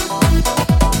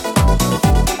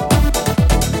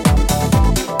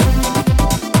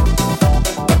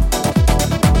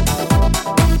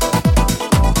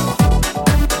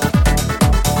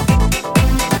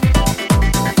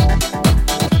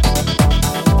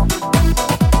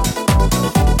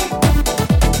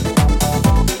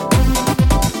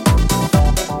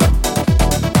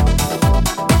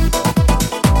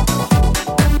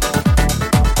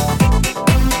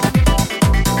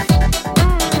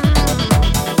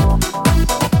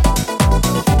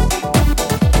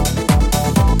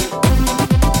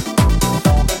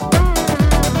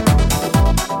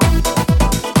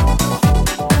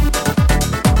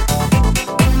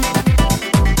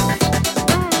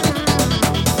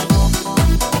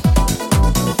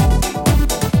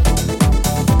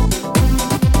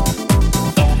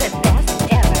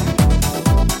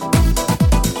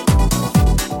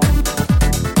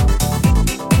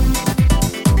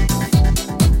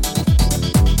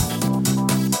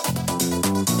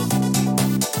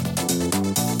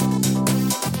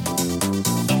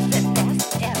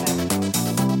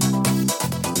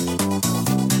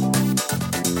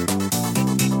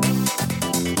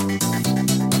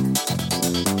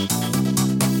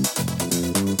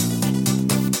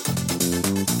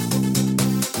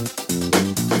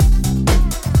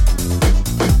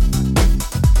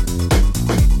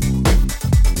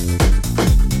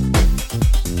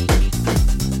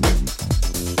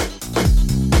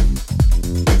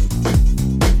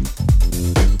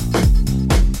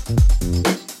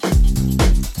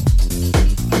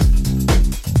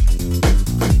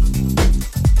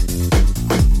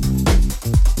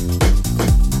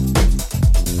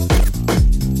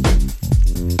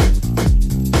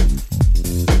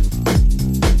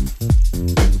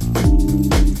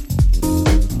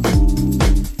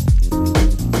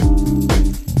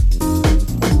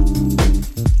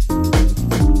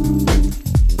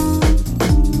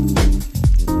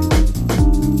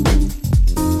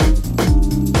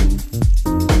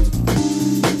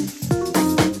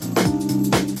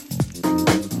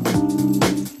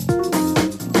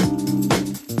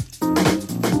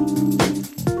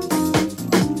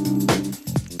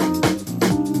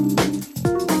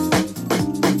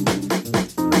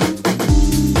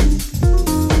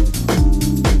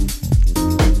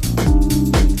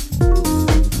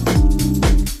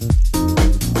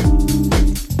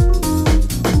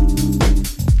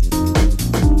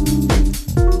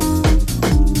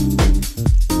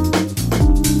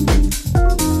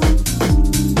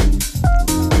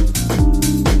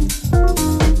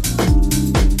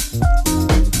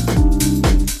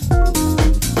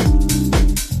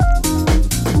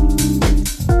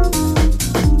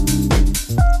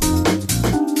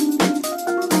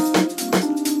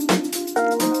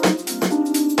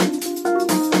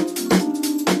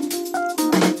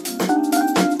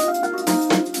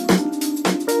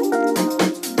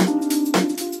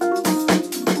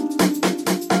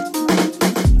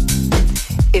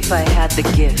 If I had the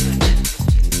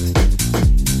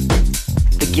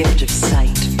gift of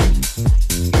sight,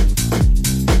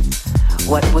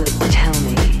 what will it tell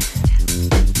me?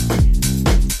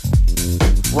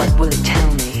 What will it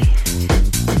tell me?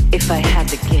 If I had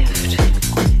the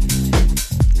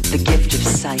gift of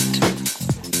sight,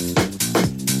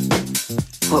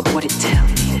 what would it tell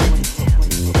me?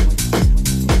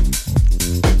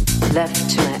 Left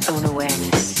to my own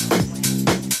awareness,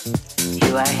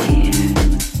 you are here.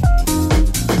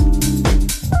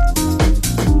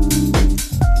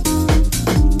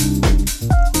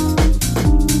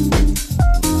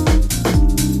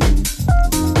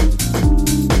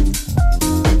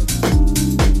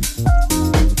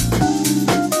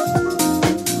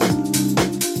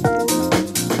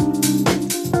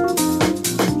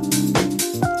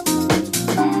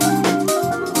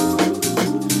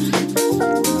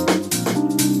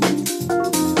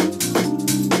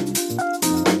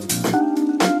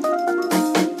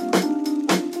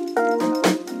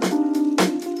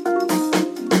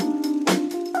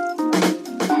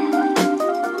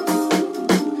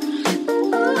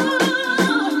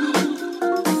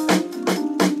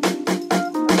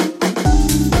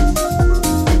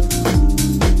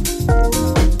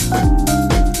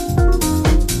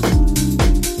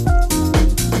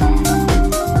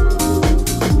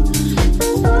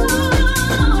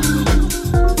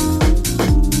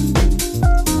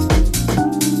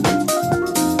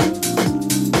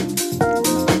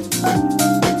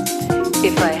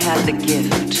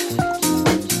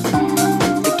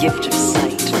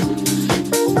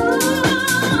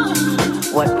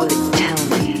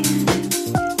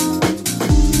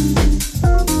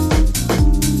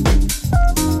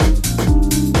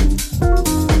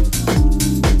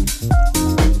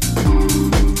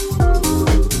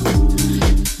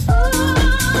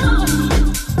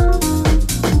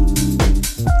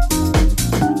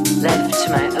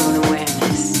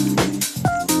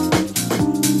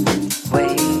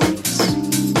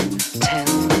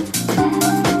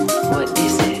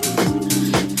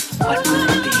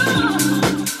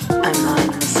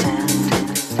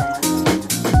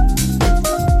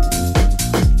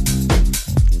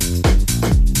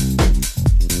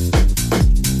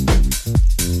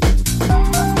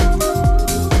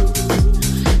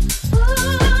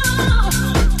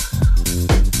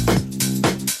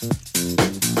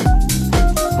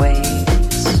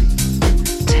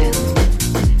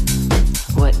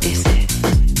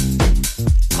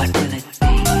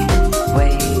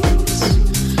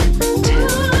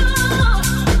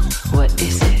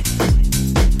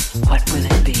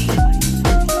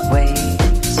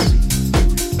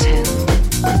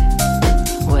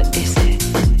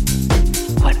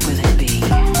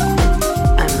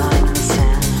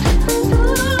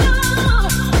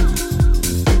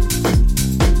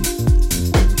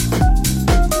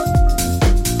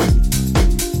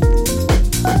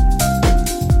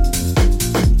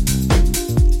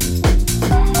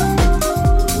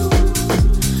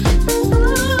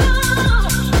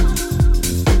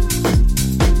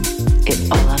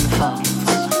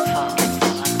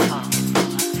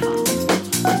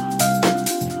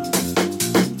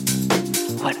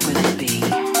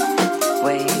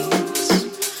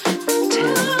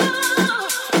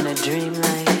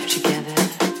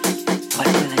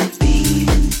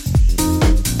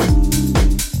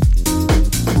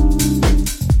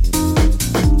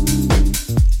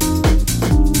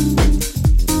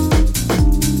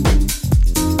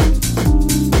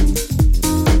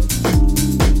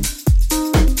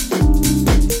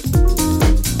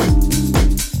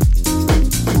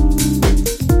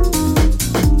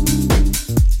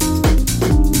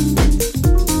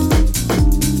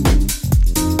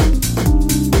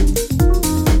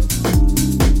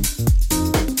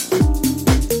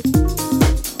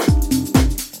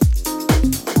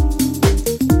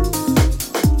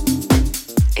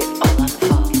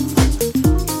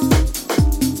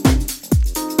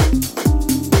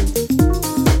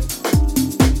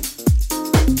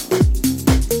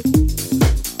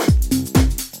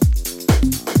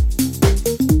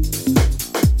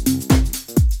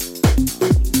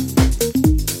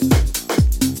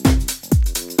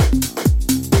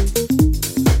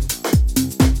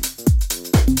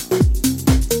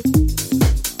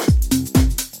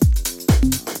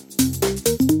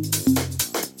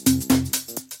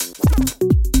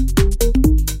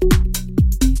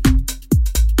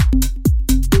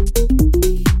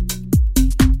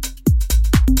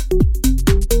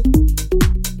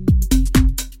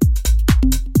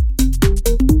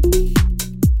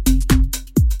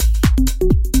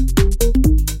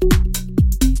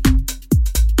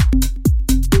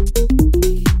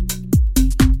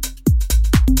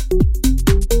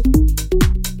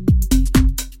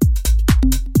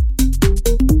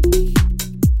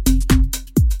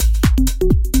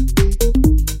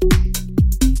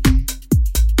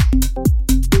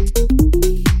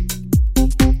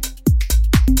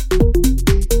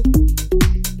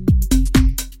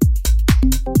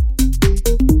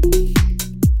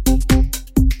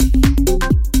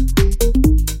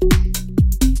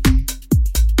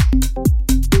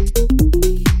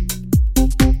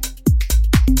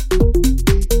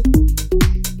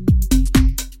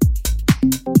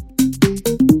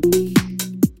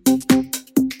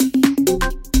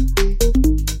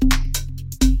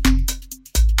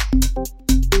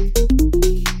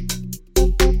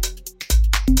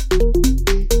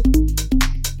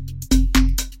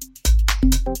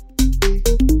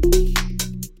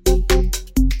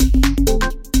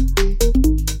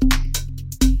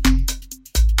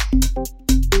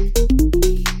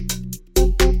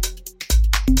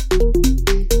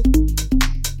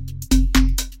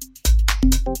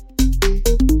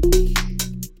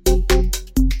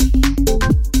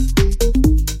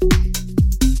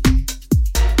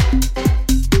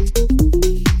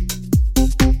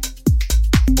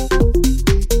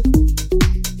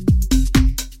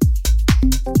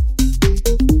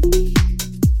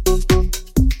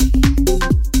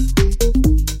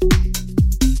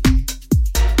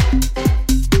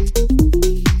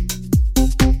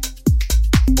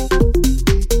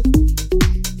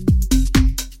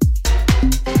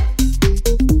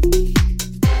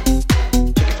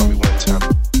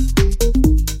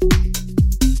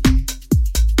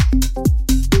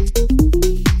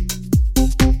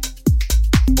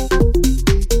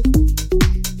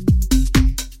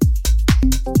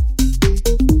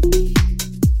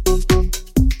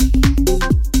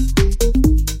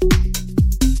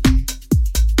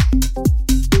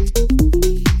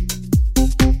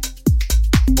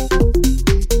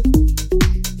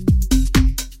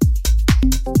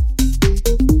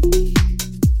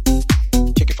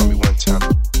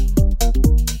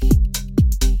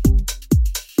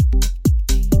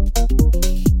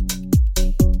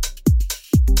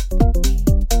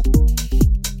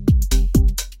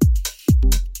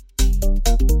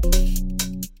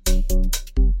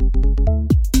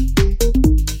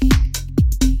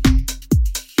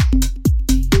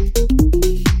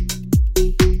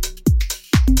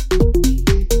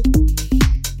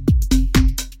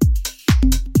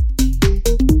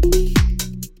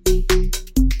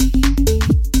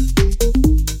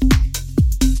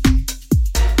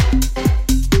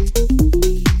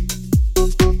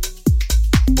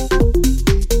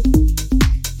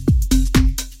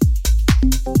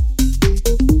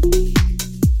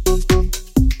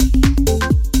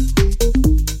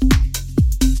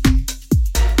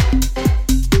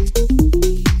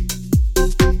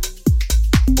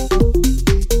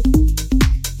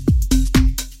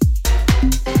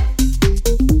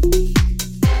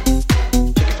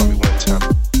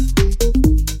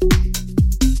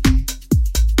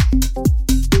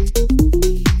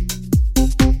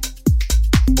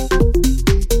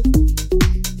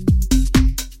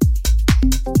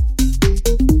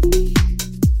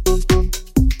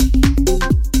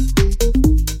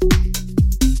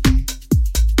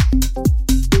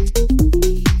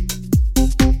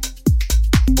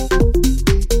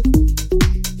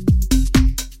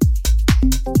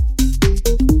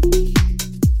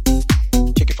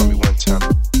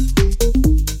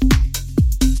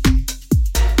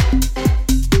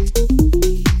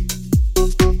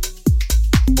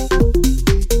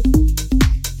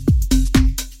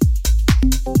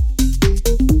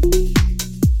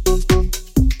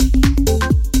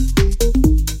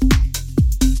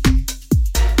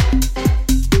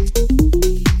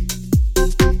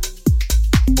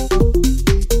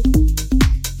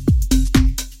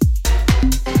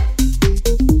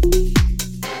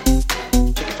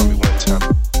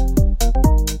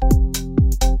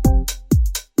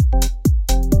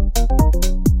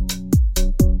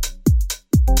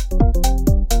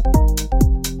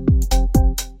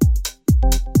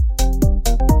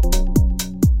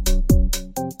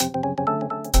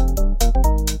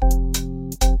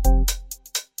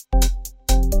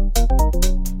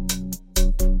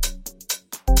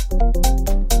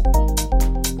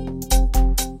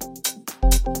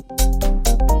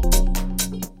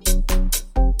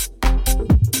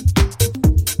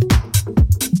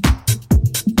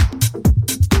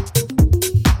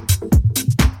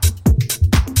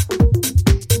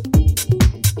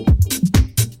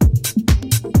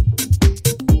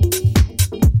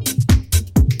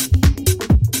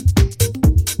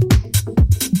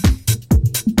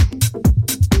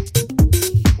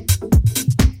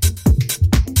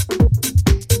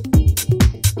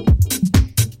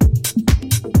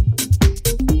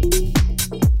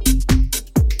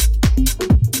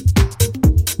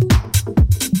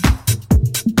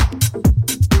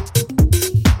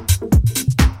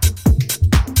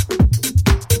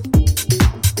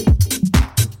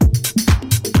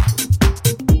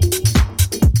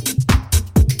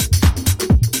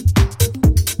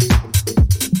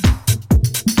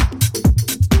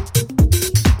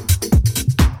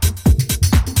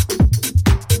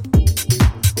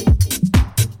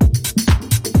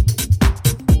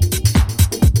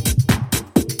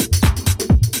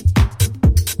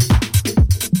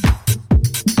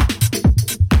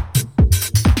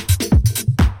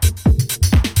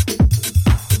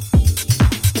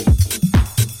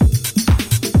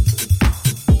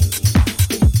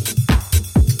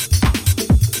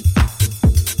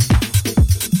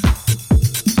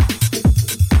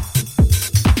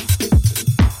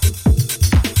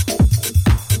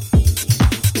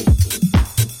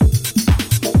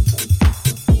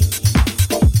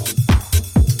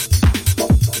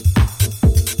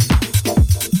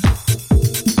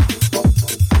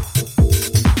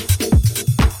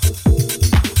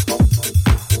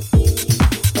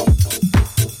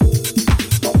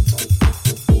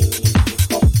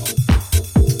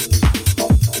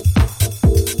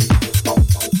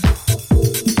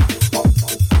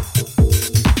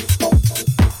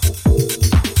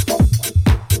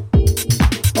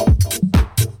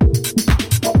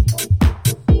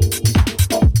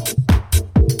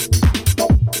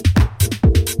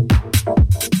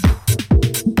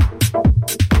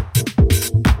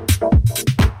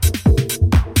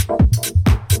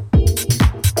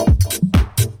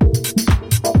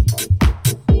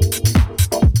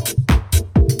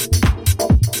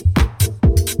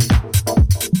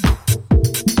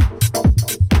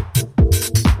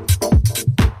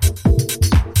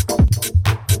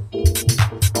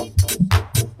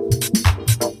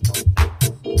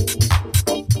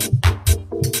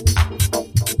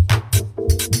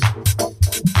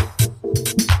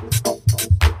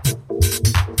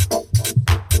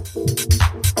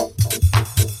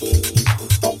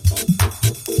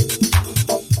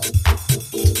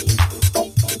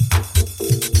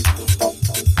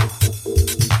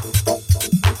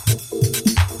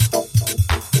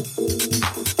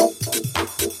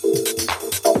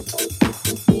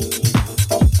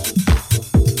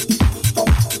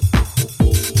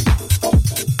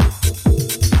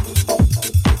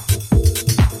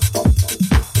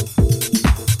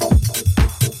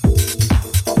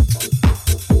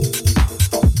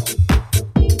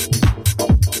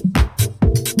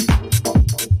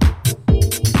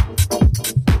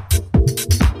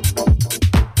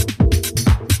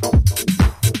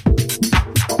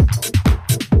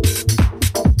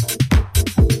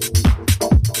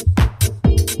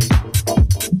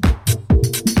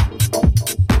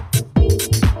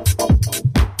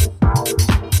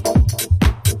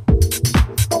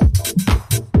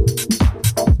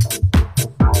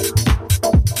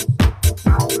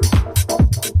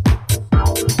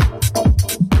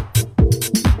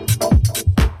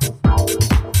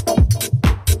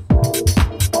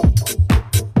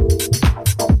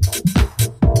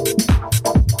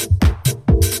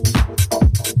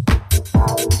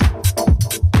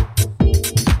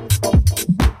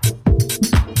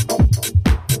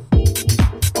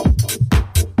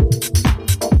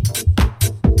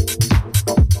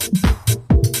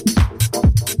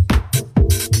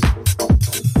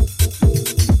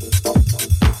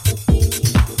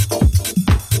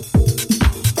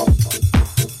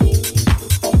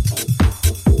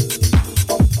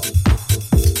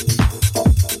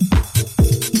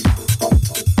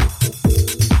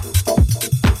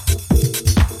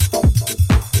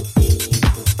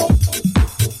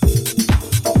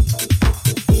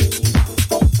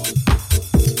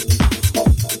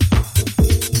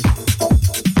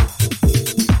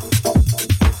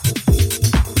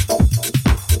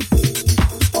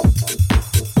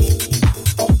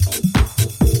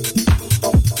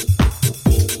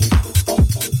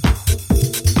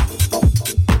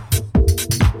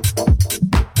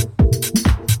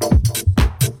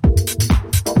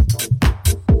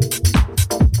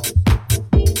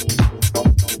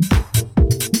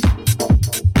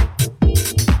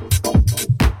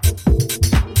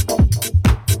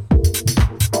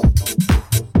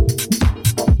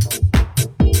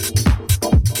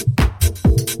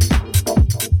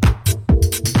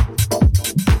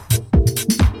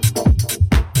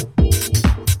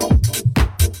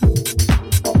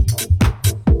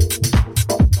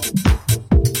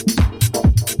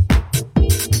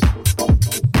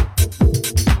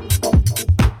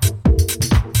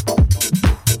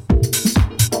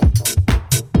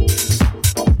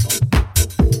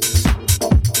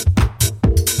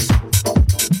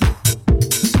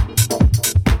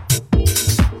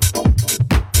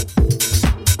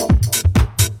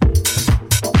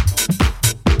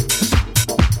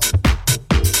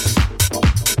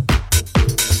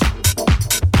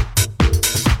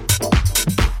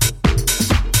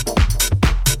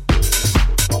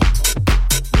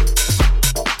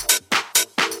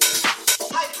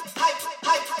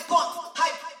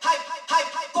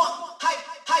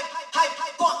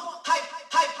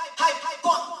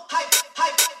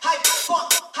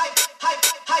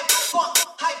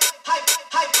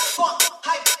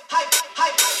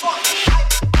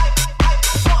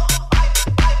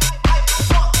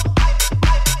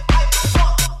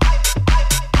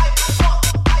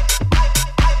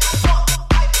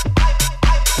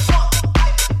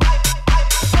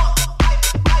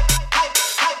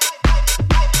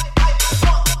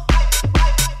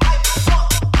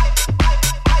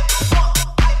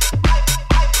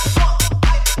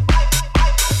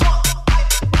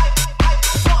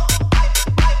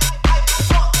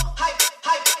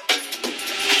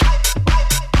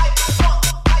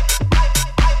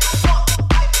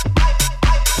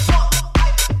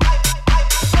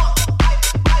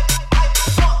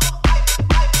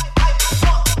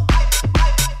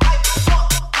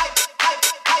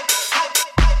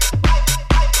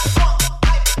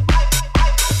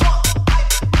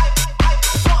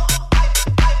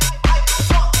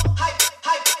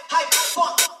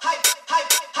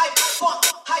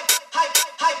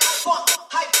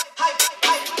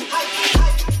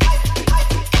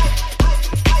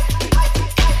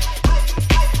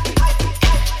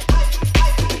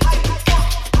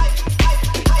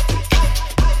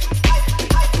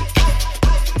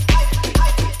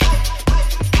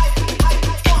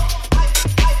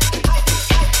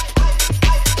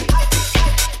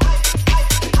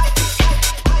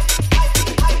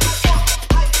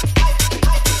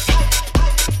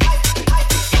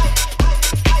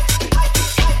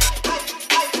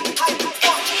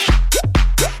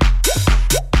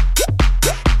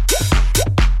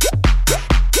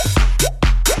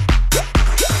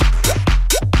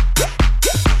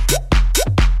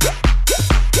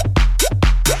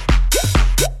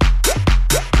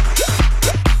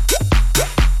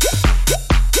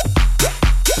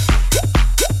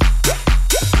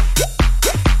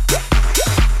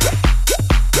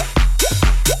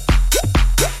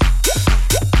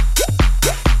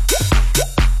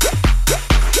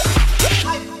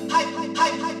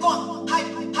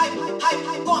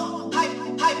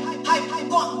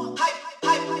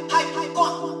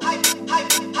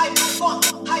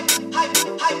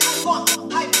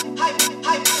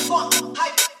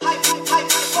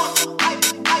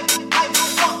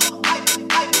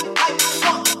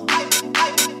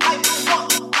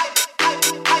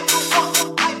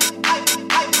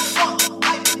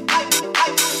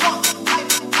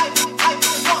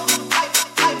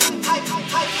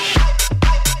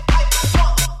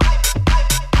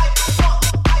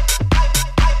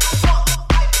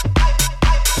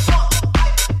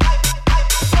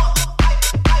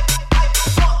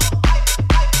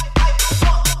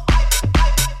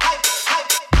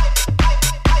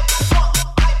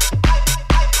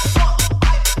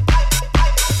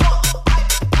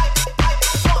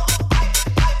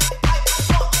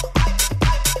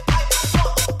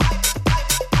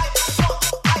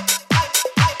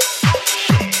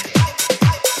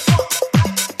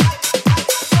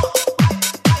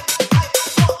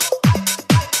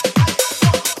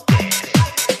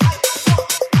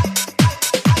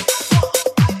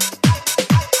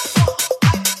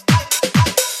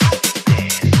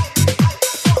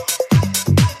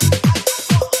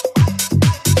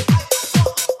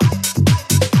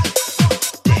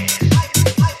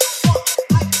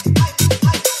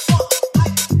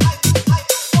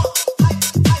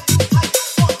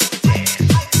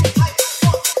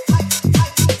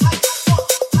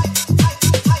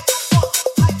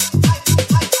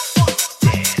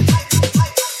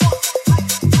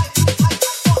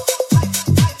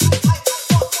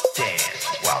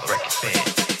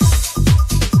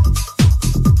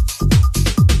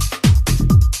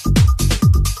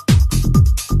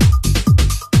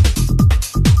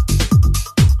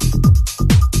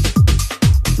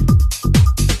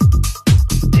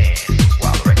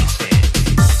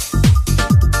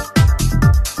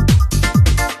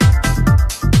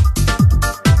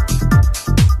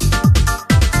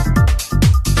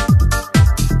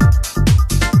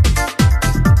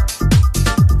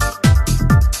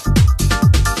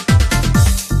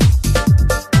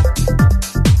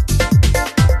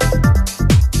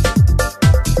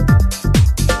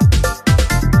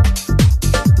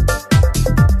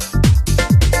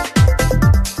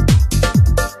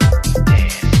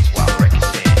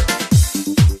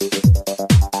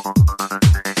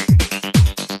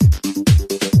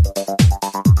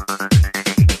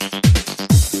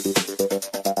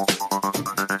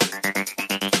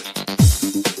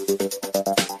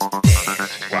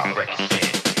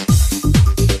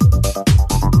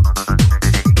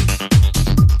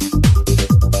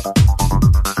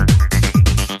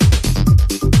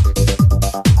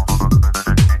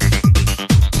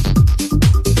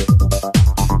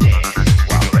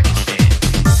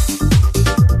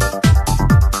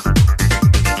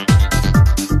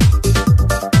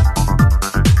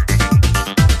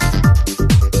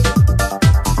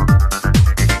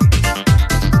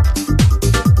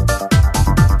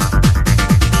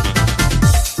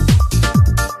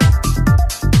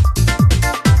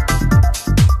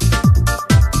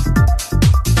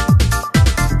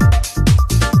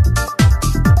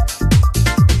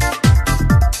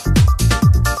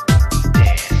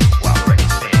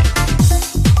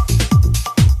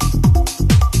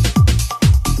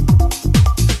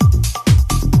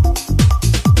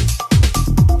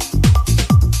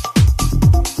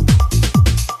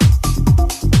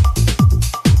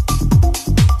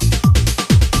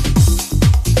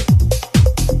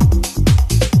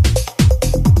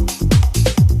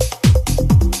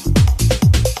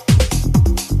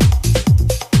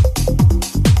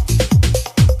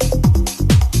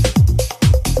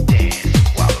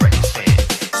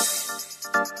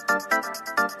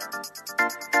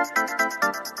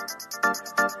 Dance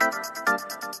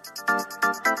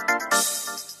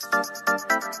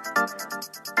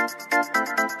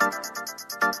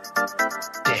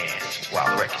while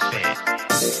the record's playing.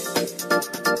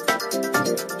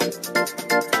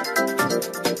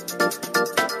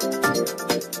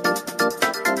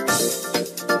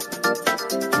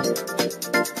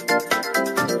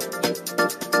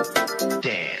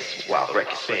 Dance while the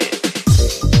record's playing.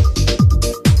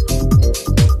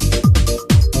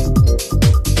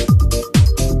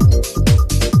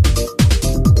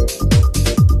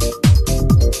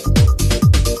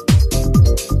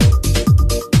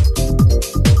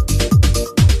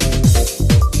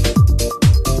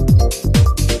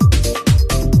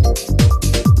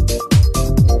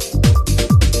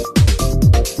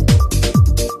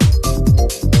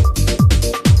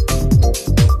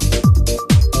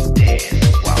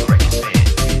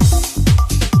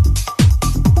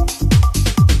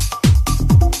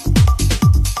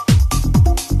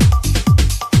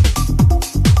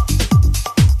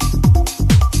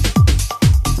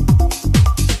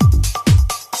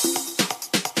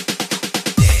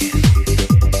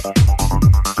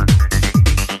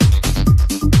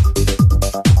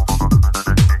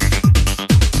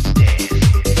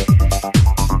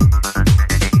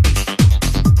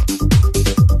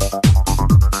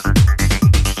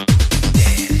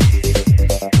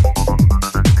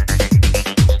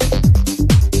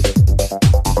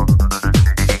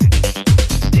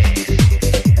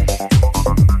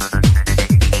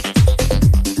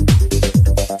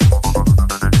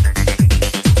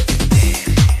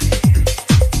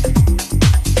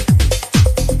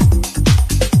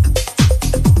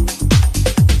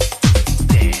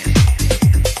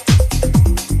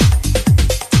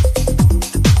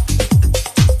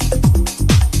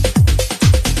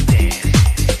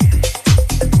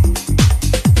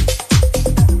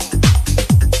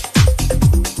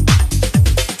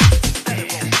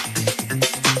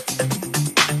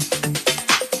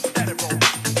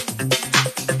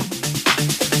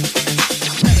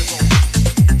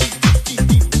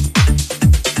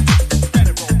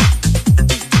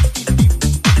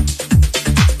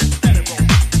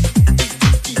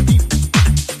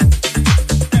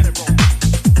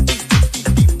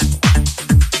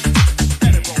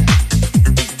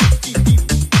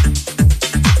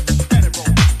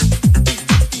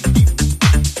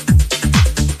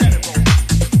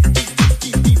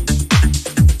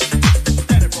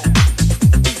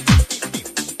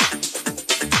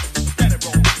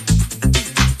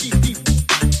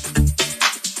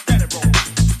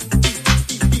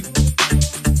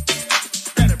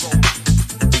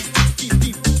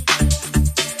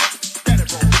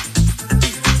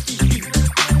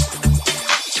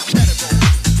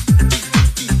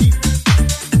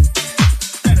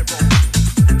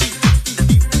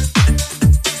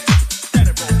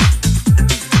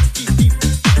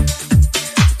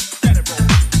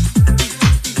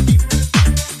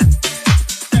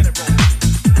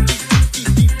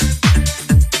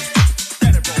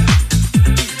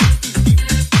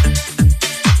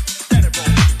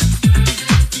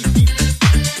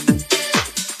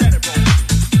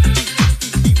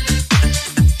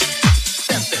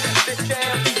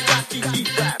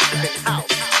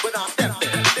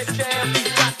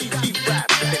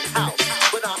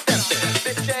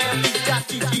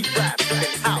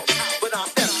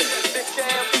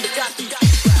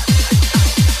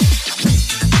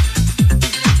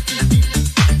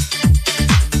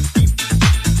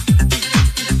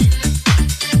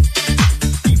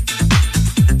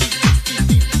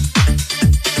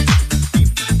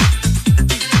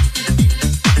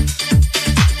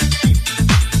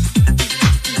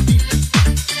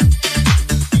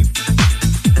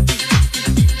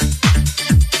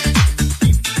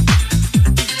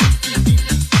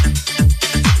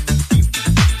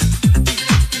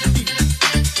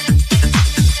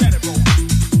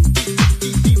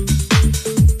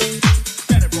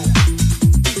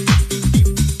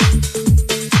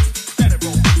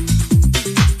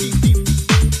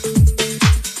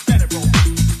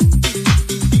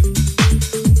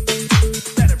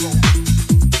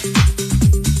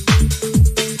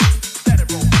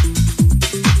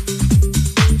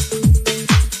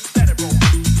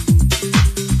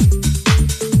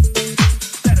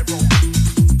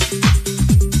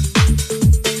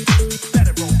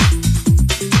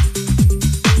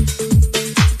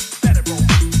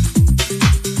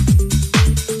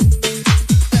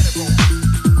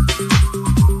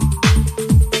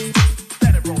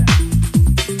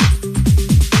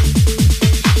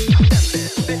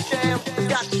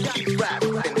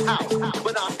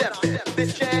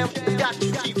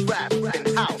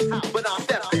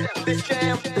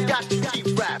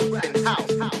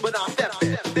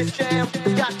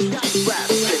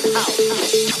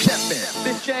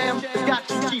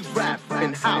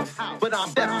 but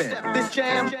I'm deafin'. This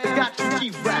jam has got to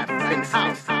keep rapping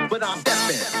house, but I'm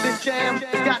deafin'. This jam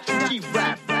has got to keep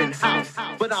rapping house,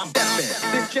 but I'm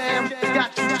deafin'. This jam has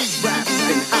got to keep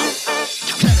rapping house.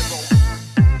 Let it roll.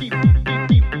 Keep, keep,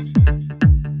 keep.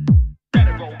 Let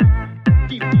it roll.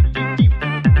 Keep, keep, keep.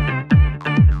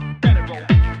 Let it roll.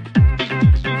 Keep,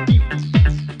 keep, keep.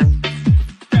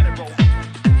 Let it roll.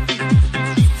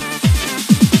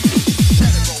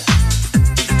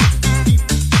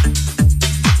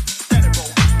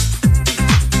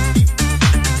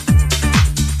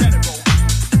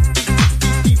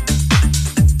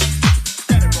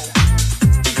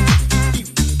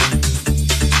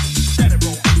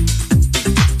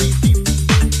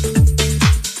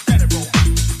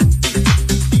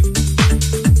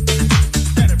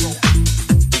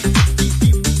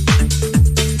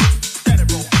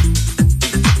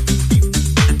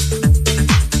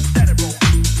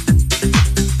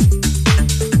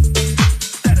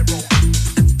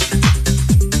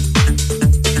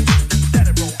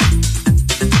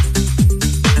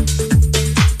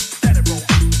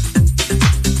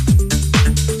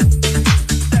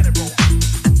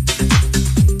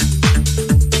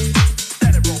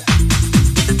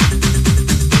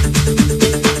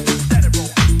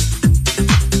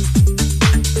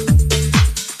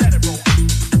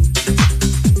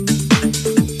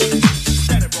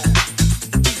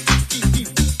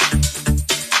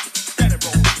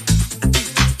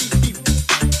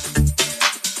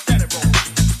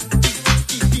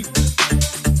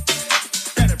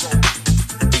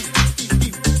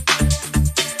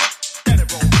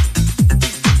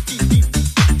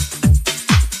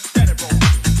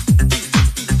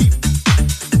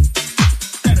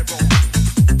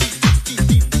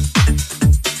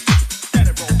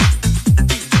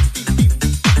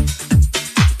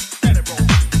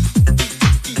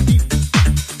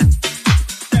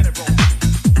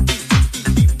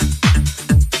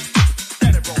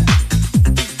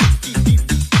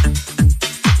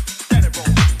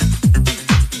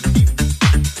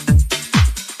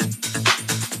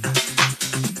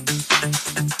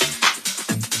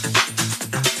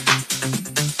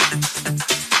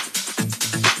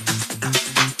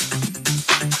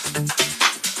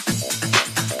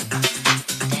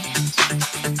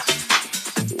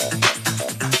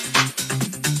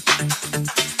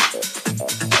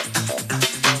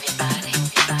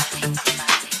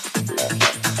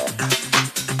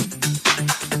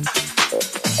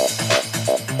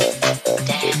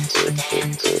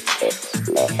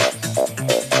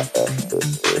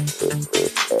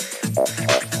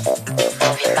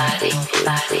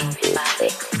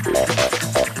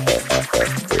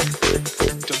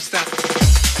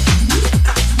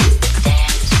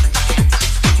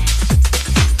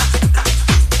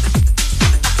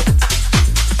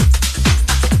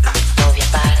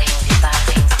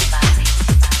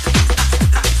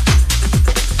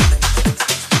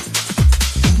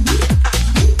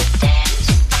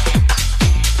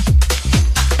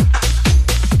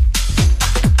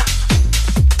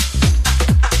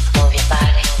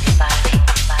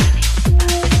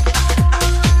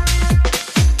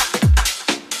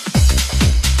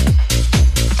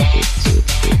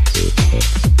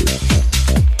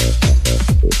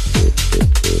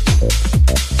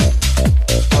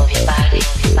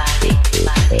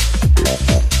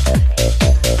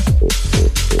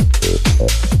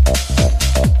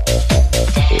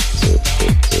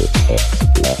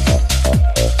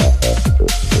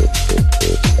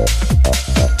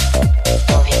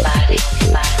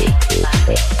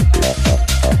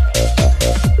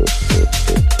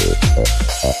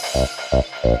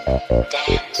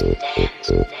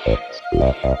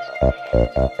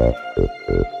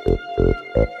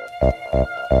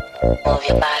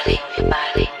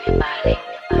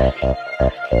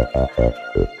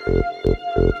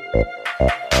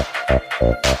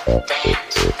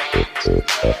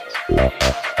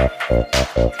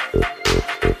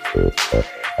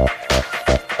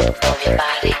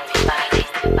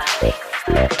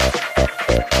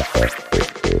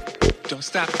 Don't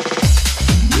stop.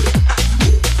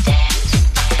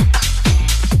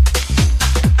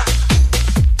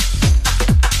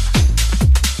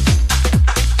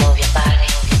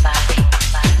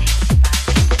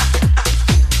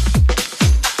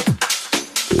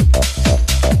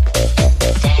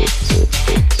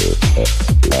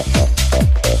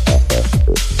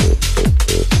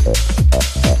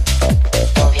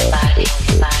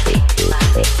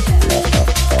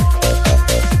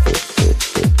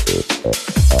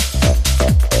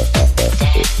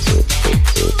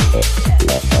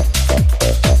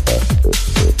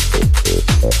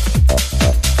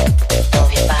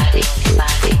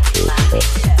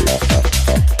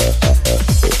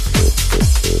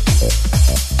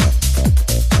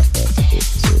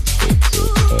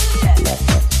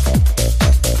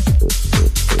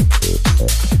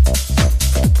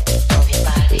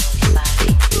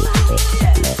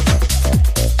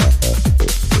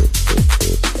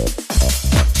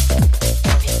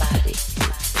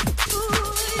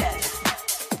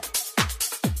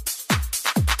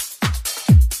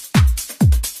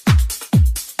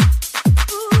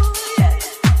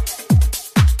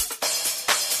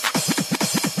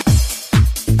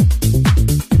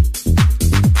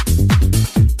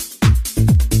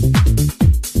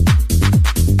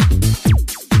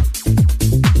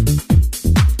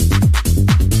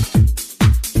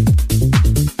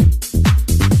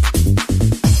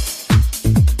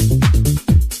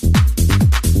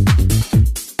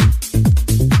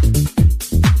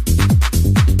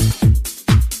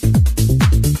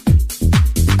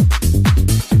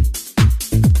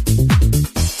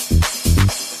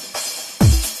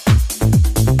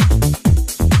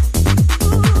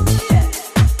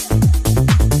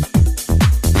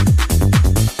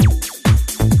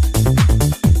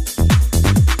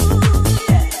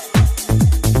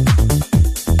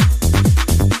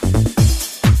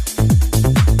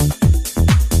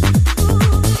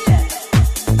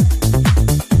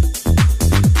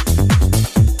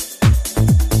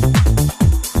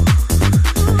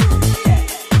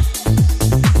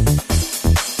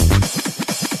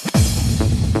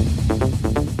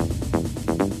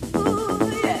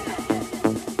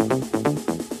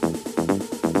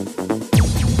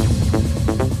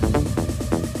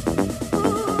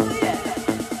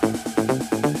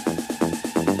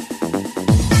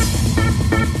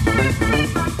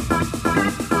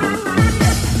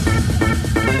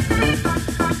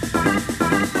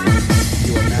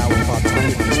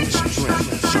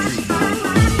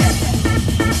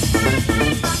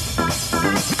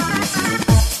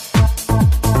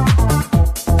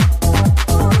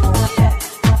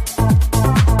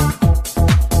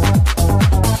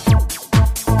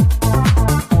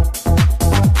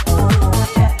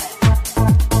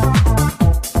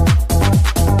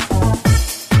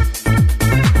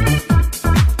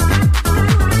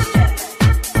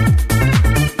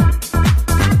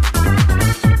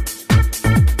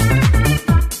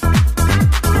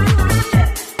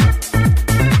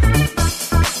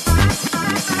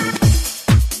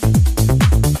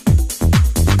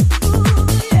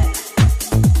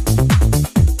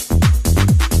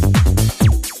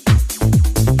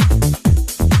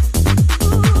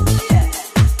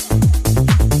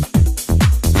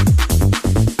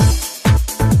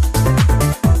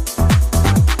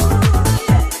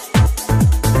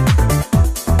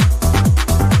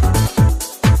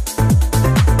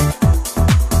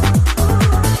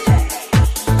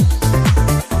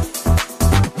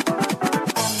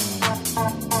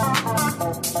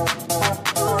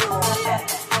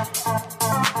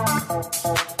 You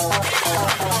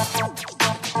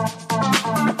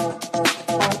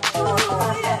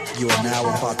are now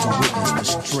about to witness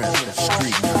the strength of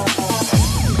street knowledge.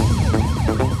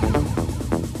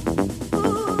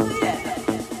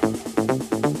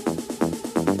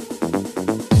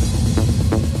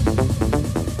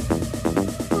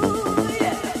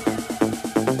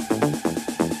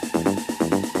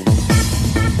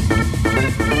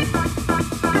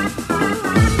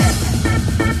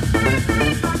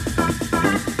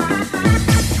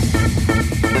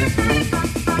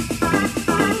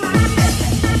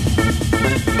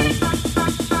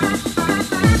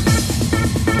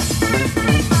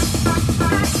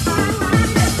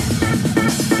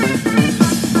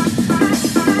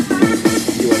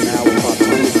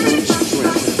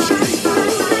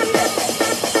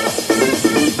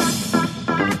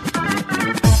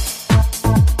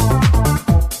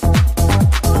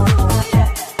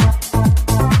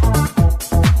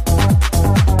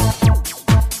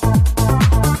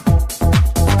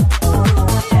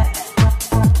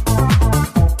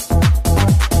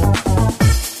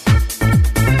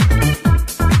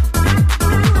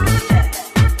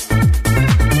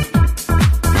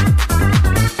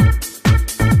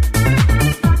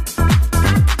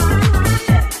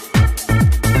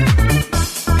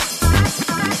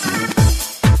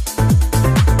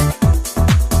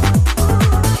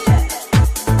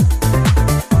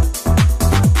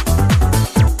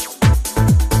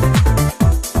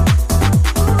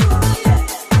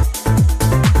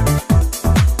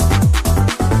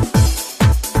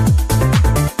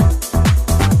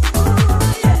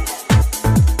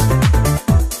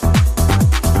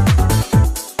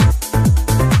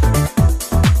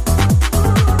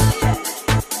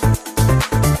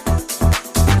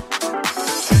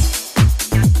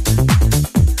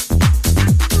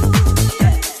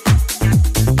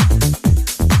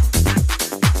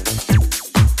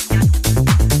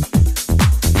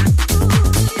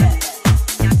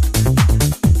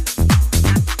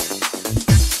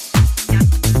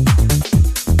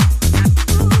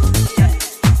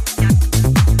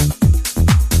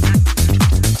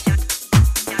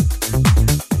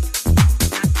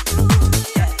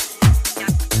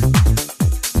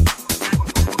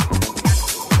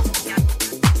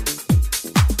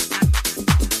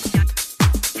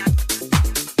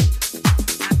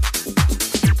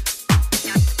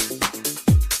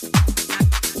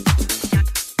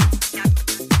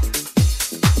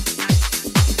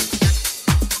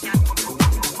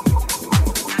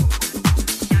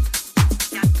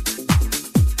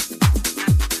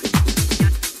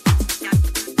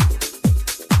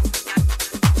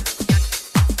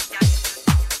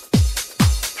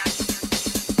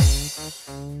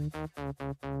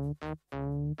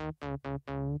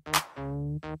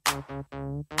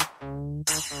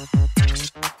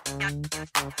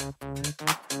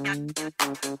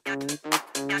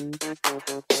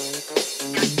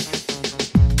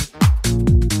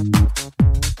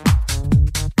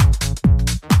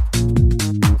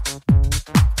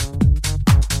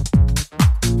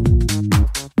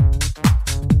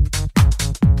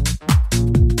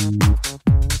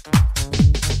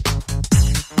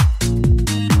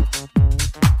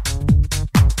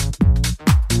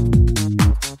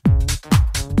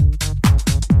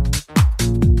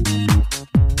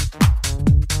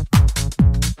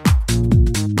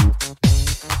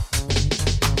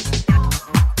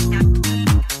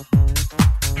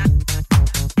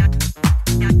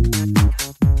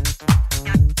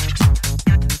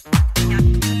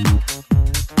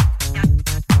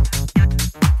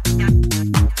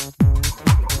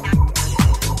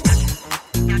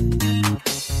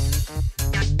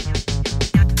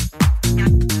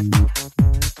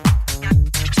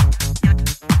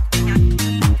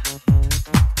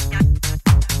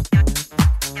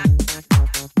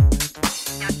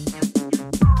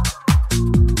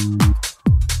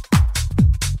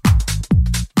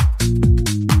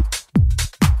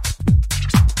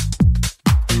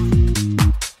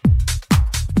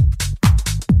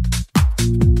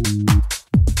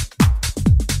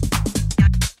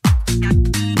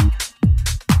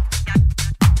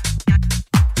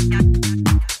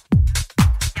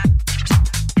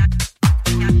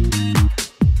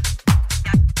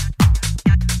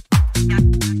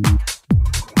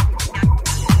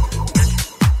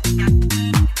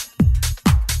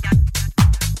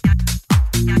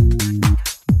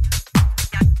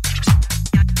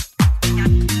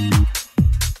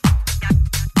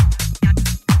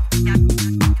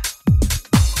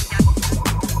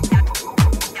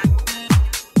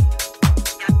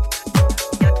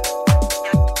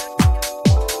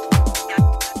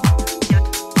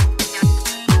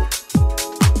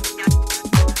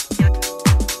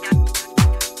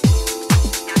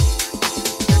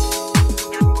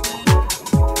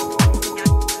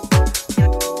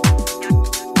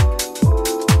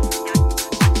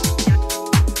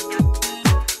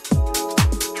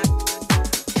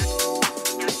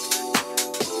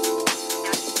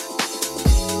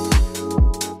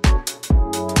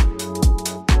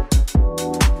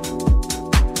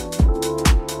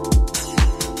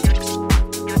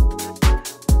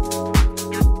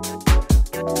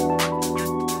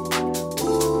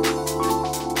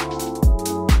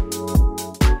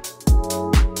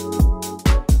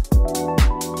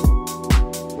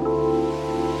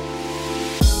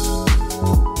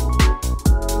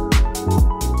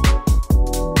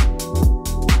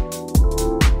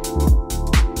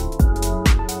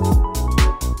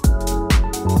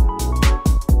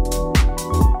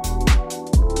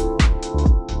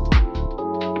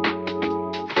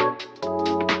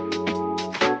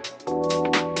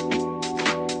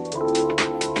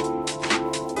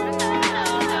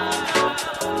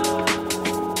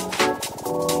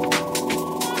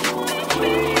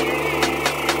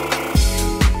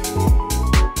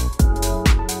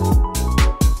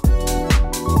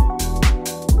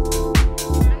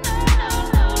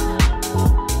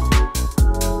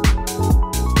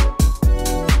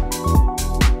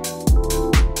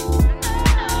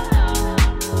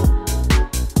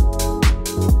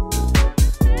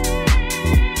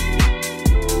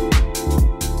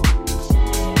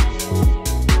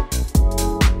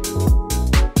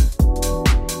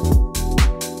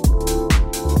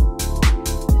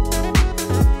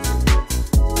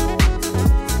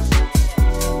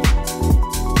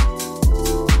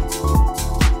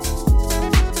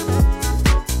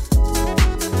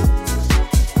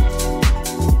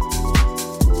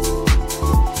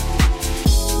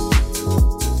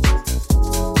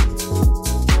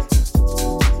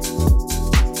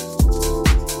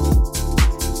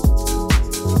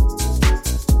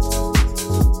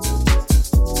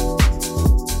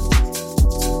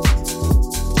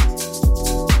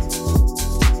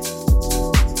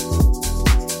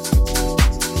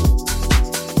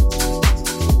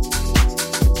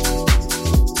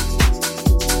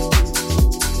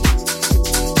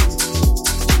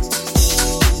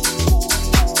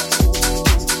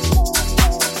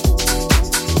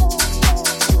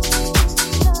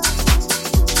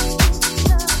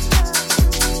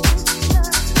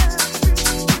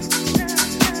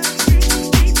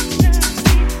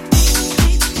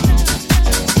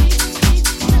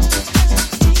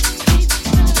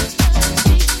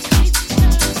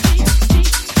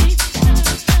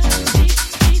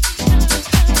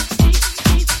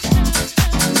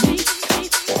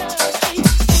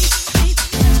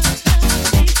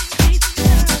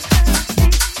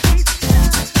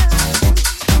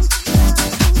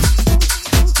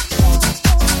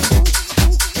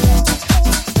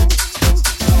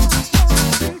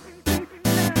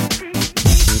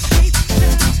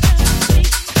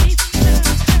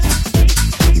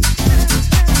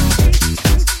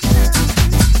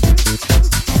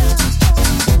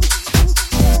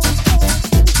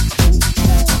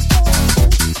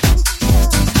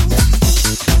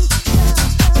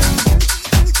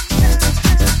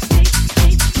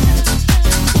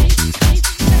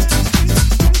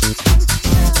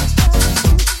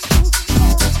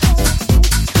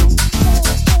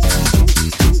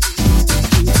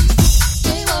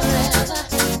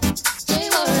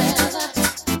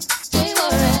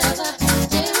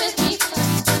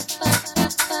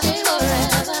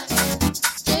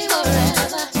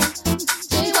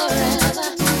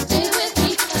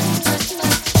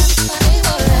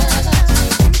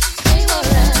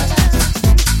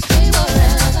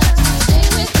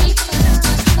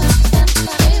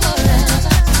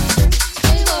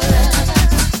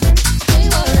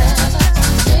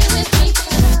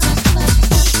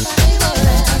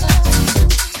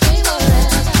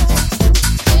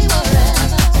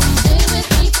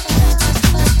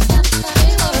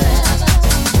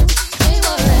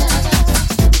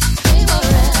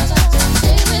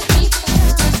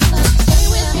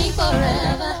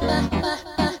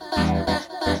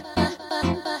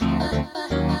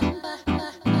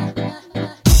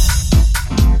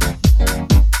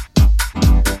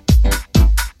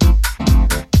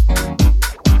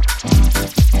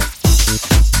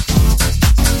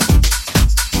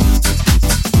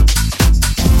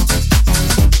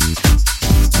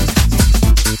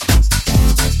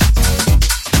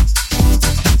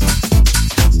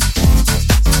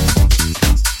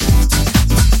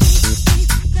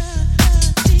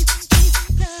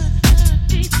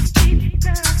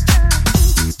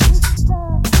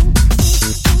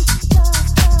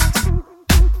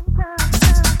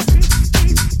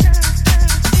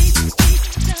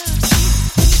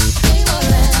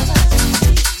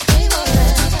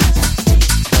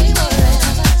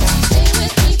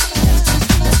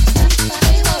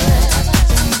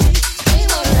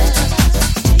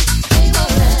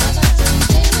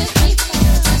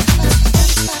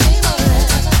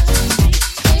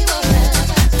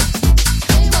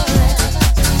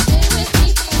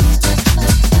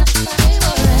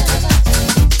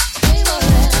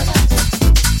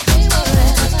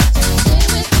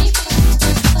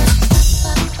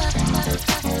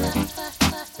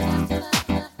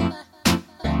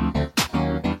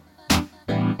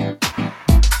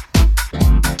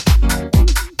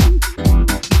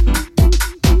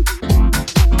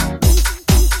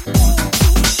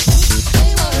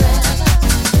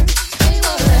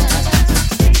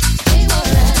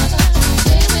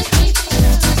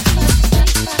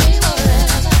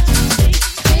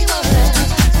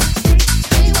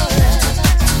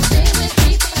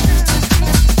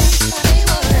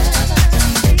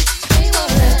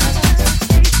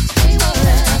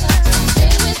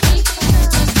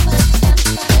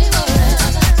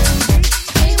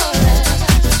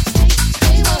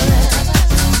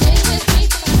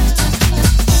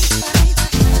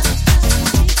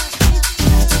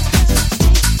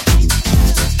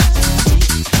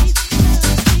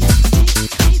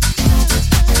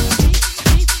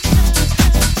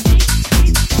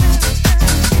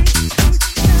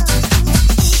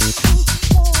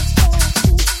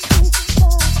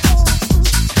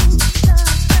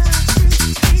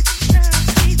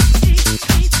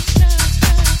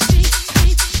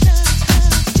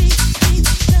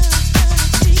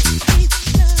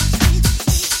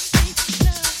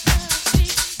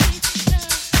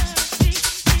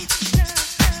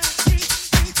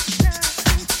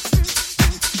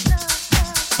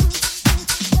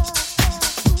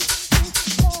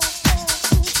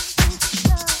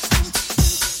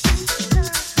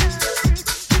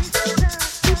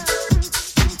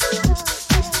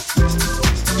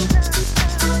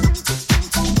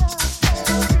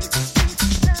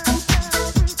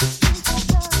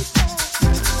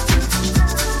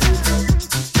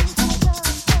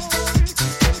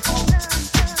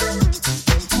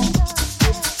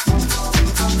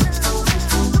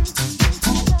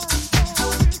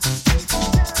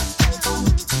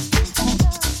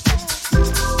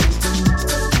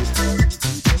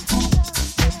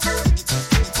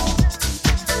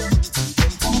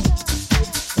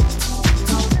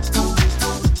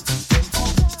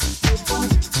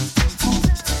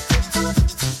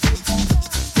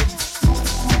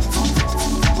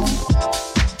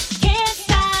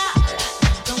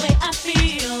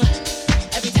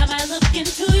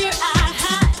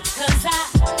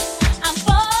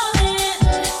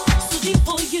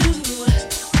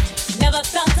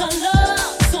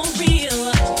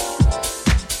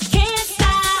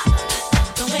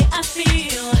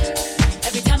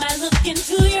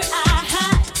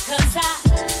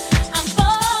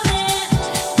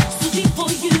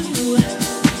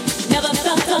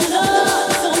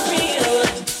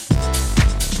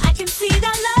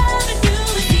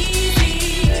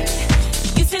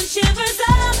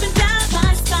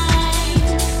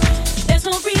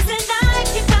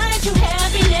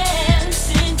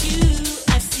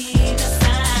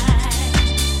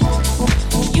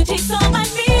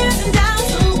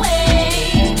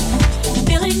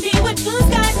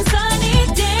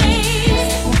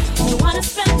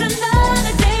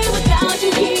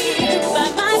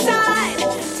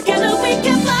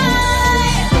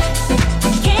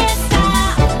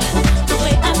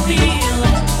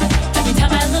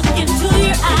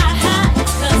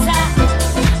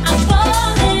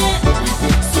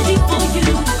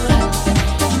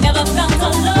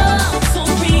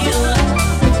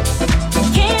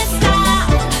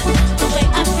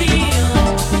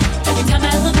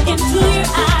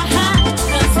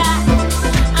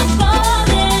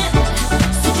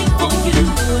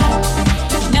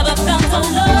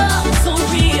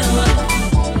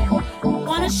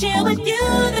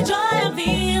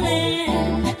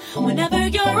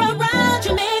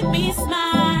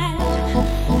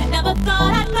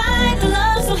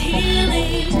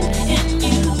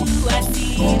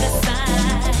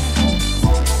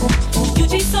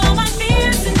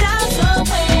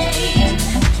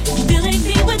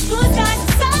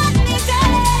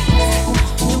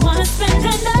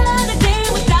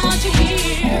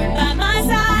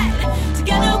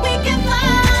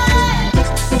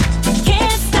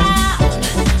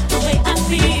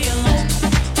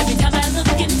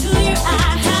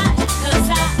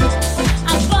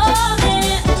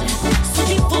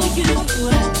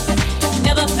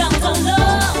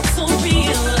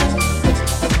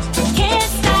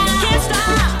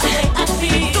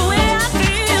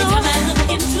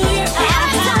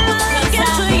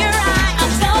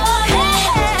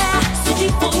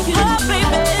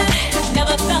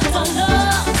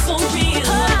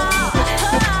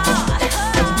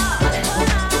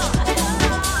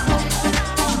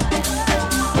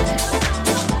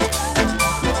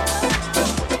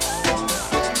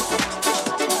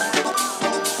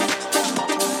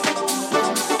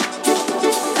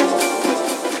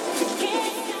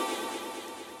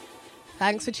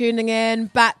 Thanks for tuning in.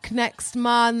 Back next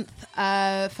month,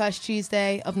 first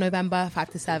Tuesday of November,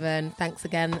 5 to 7. Thanks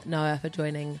again, Noah, for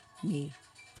joining me.